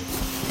over there.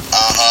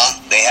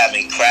 They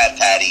having crab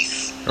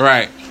patties.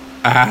 Right.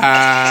 What's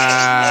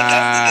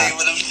the name of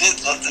them shits?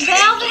 What's the They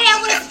over there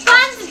with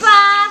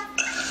SpongeBob.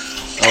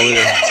 Over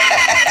there.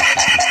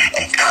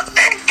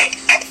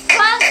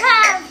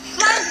 SpongeBob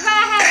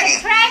has the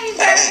Krabby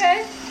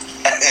Burgers.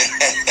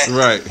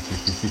 Right.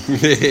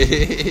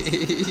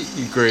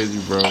 You crazy,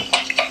 bro. Nah,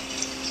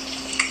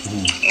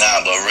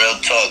 but real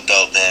talk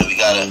though, man. We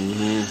gotta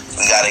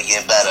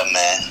get better,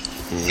 man.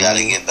 We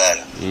gotta get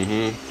better. You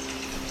know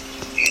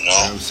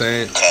what I'm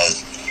saying?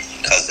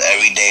 Cause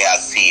every day I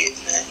see it,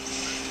 man.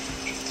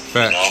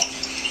 Facts. You know?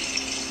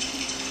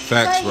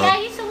 Facts, But bro. yeah, I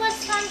used to watch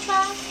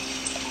SpongeBob.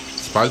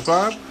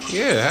 SpongeBob?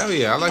 Yeah, hell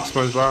yeah. I like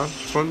SpongeBob.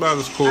 SpongeBob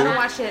is cool. I don't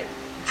watch it.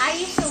 I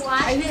used to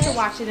watch I used to it.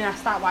 watch it and I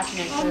stopped watching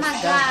it. Oh my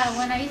god,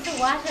 when I used to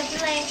watch it, I'd be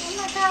like, oh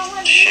my god,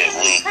 what is Shit,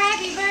 this we-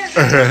 Krabby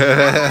Burger? What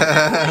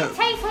it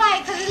tastes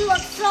like, because it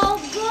looks so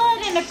good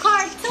in the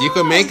cartoon. You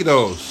can make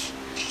those.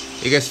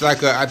 It gets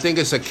like I think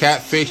it's a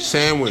catfish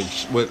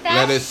sandwich with That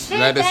lettuce shit,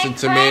 and that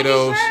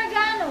tomatoes. Krabby Burger, I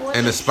don't know what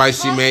and the a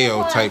spicy fuck mayo it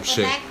was, type but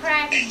shit. that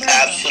Krabby Burger.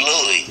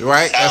 Absolutely.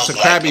 Right? That's a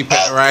Sounds Krabby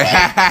about right?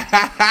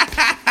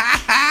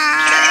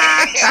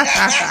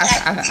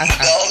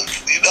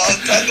 You know what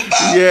I'm talking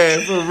about? Yeah,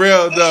 for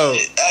real though.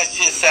 That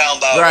shit sound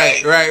about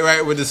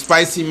Right. With the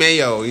spicy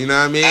mayo, you know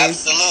what I mean?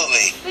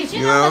 Absolutely. But you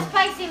You know know? what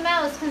spicy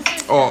mayo is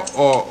consistent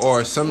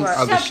Or some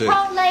other shit.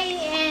 Chipotle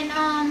and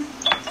And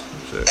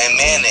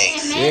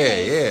mayonnaise.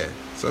 mayonnaise. Yeah.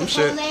 Some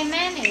shit. Chipotle and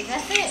mayonnaise.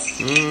 That's it.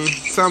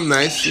 Some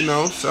nice, you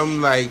know,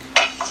 some like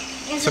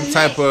It's some a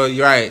type mix. of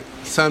right.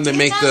 Something to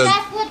make You know, the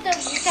that's what the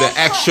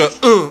extra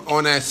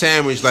on that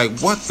sandwich. Like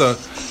what the?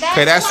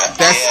 Okay, that's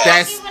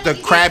the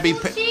Krabby.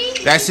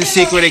 That's the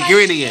secret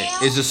ingredient.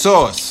 Is the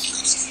sauce.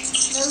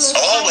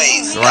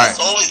 Always. Right. That's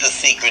always the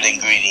secret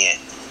ingredient.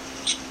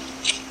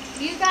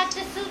 You got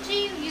the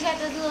sushi. You got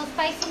the little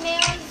spicy mayo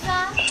on the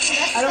side.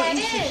 That's I don't what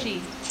eat that is.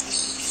 sushi.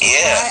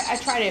 Yeah. I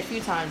tried it a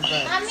few times,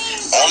 but I mean,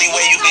 Only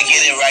way you can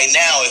get it right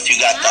now if you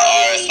got the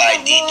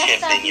RFID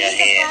chip in your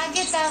hand.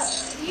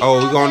 Oh,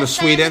 we going to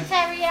Sweden?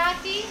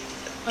 Teriyaki.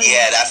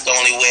 Yeah, that's the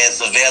only way it's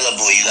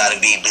available. You gotta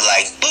be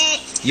like, boop.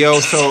 Yo,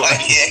 so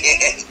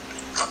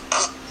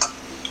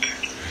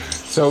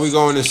Yeah. we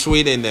going to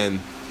Sweden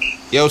then.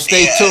 Yo,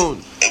 stay Yeah.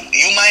 tuned.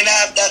 You might not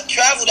have to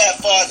travel that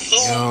far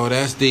soon. Yo,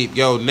 that's deep.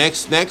 Yo,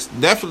 next,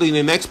 definitely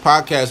the next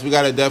podcast, we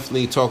gotta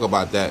definitely talk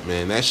about that,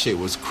 man. That shit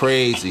was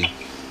crazy.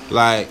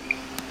 Like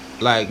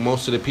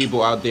most of the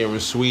people out there in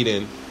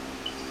Sweden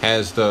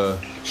has the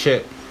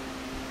chip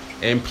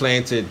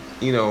implanted,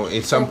 you know,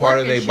 in some part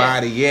of their working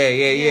body.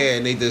 Yeah,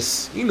 and they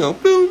just, you know,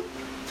 boom,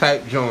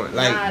 type joint.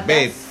 Like, Nah,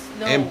 babe,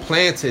 no.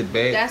 implanted,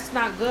 babe. that's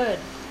not good.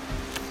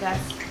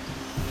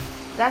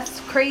 That's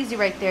crazy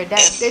right there.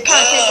 It's They're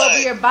trying to take over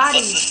your body.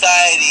 For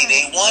society,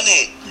 they want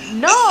it.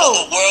 No.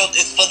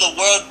 It's for the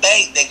World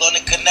Bank. They're gonna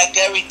connect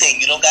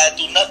everything. You don't gotta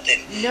do nothing.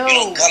 No. You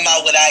don't come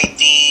out with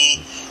ID,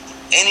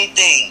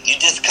 anything. You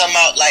just come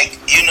out like,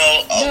 you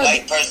know, a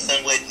white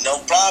person with no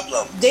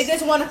problem. They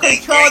just want to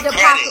control the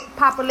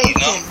population.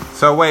 You know?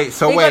 So wait.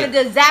 They're gonna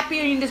just zap you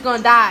and you're just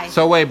gonna die.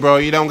 So wait, bro,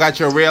 you don't got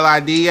your real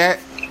ID yet?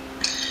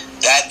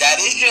 That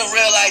is your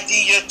real ID,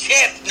 your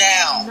chip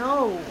now.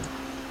 No.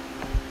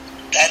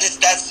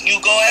 That's you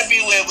go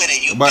everywhere with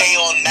it. You But pay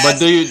on but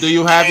do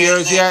you have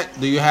yours transit. yet?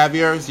 Do you have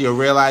yours? Your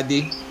real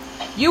ID?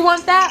 You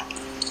want that?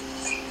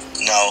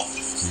 No.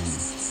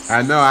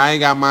 I know I ain't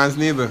got mine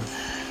neither.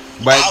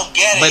 But I'll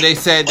get it. but they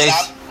said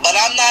but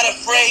I'm not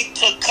afraid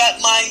to cut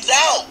mines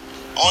out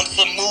on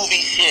some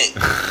movie shit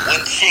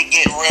when shit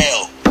get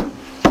real.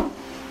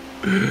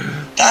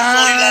 That's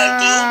all you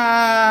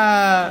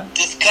gotta do.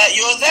 Just cut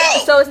yours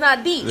out. So it's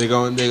not deep. They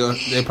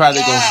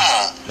probably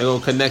gonna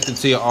connect it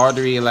to your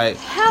artery and like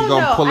Hell you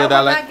gonna no, pull I it out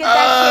will like not get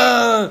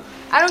that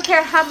I don't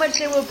care how much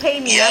they will pay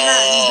me. I'm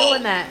not Yo.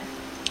 doing that.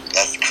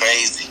 That's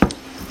crazy.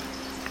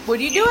 Would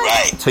you do it?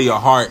 Right. to your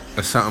heart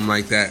or something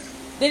like that.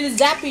 They just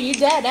zap you. You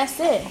dead. That's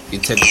it. You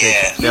take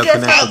Yeah. they'll You just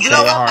connect gotta it to blow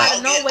your up heart. out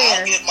of nowhere.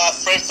 I'll get my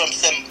friend from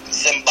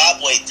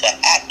Zimbabwe to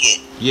hack it.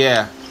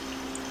 Yeah.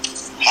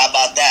 How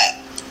about that?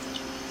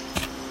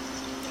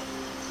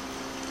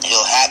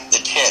 He'll hack the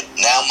chip.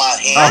 Now my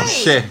Oh hands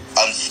shit.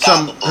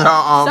 unstoppable.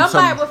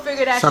 Somebody will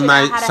figure that some shit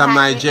out. How to some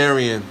hack it.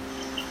 Nigerian.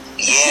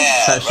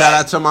 Yeah. Shout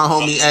out to my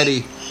homie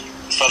Eddie.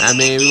 From I the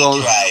mean, E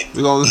drive.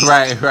 we gonna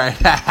right.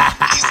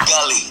 He's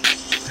gully.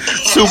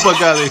 Super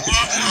gully,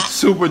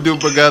 super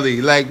duper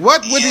gully. Like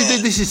what? What is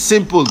it? This is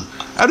simple.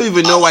 I don't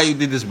even know why you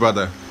did this,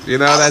 brother. You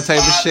know that type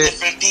of 5 shit.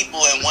 different people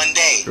in one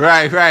day.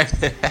 Right.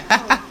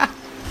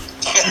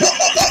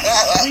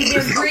 We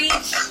been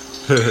breached.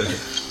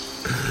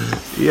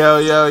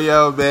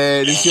 Yo,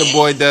 man. It's your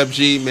boy Dub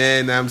G,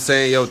 man. I'm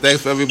saying, yo,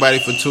 thanks for everybody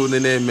for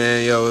tuning in,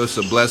 man. Yo, it's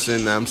a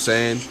blessing, I'm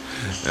saying.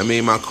 I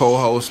mean, my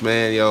co-host,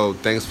 man, yo,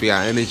 thanks for your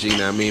energy, you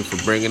know what I mean,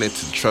 for bringing it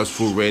to Trust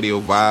Food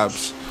Radio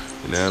vibes,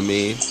 you know what I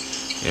mean?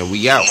 And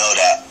we out. You know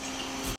that.